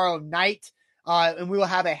tomorrow night. And we will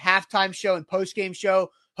have a halftime show and postgame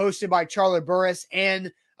show hosted by Charlie Burris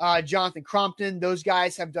and Jonathan Crompton. Those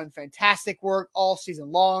guys have done fantastic work all season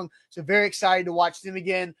long. So very excited to watch them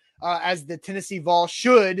again as the Tennessee Vols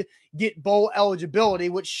should get bowl eligibility,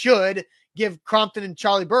 which should give Crompton and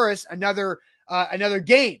Charlie Burris another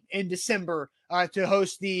game in December to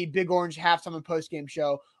host the Big Orange halftime and postgame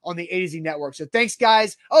show on the A to Z network. So thanks,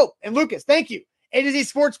 guys. Oh, and Lucas, thank you. A to Z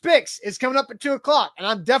Sports Picks is coming up at 2:00, and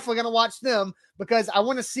I'm definitely going to watch them because I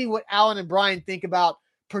want to see what Alan and Brian think about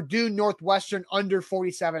Purdue Northwestern under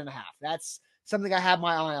 47.5. That's something I have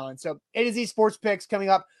my eye on. So A to Z Sports Picks coming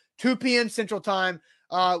up 2 p.m. Central Time.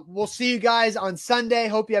 We'll see you guys on Sunday.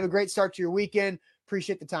 Hope you have a great start to your weekend.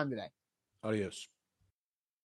 Appreciate the time today. Adios.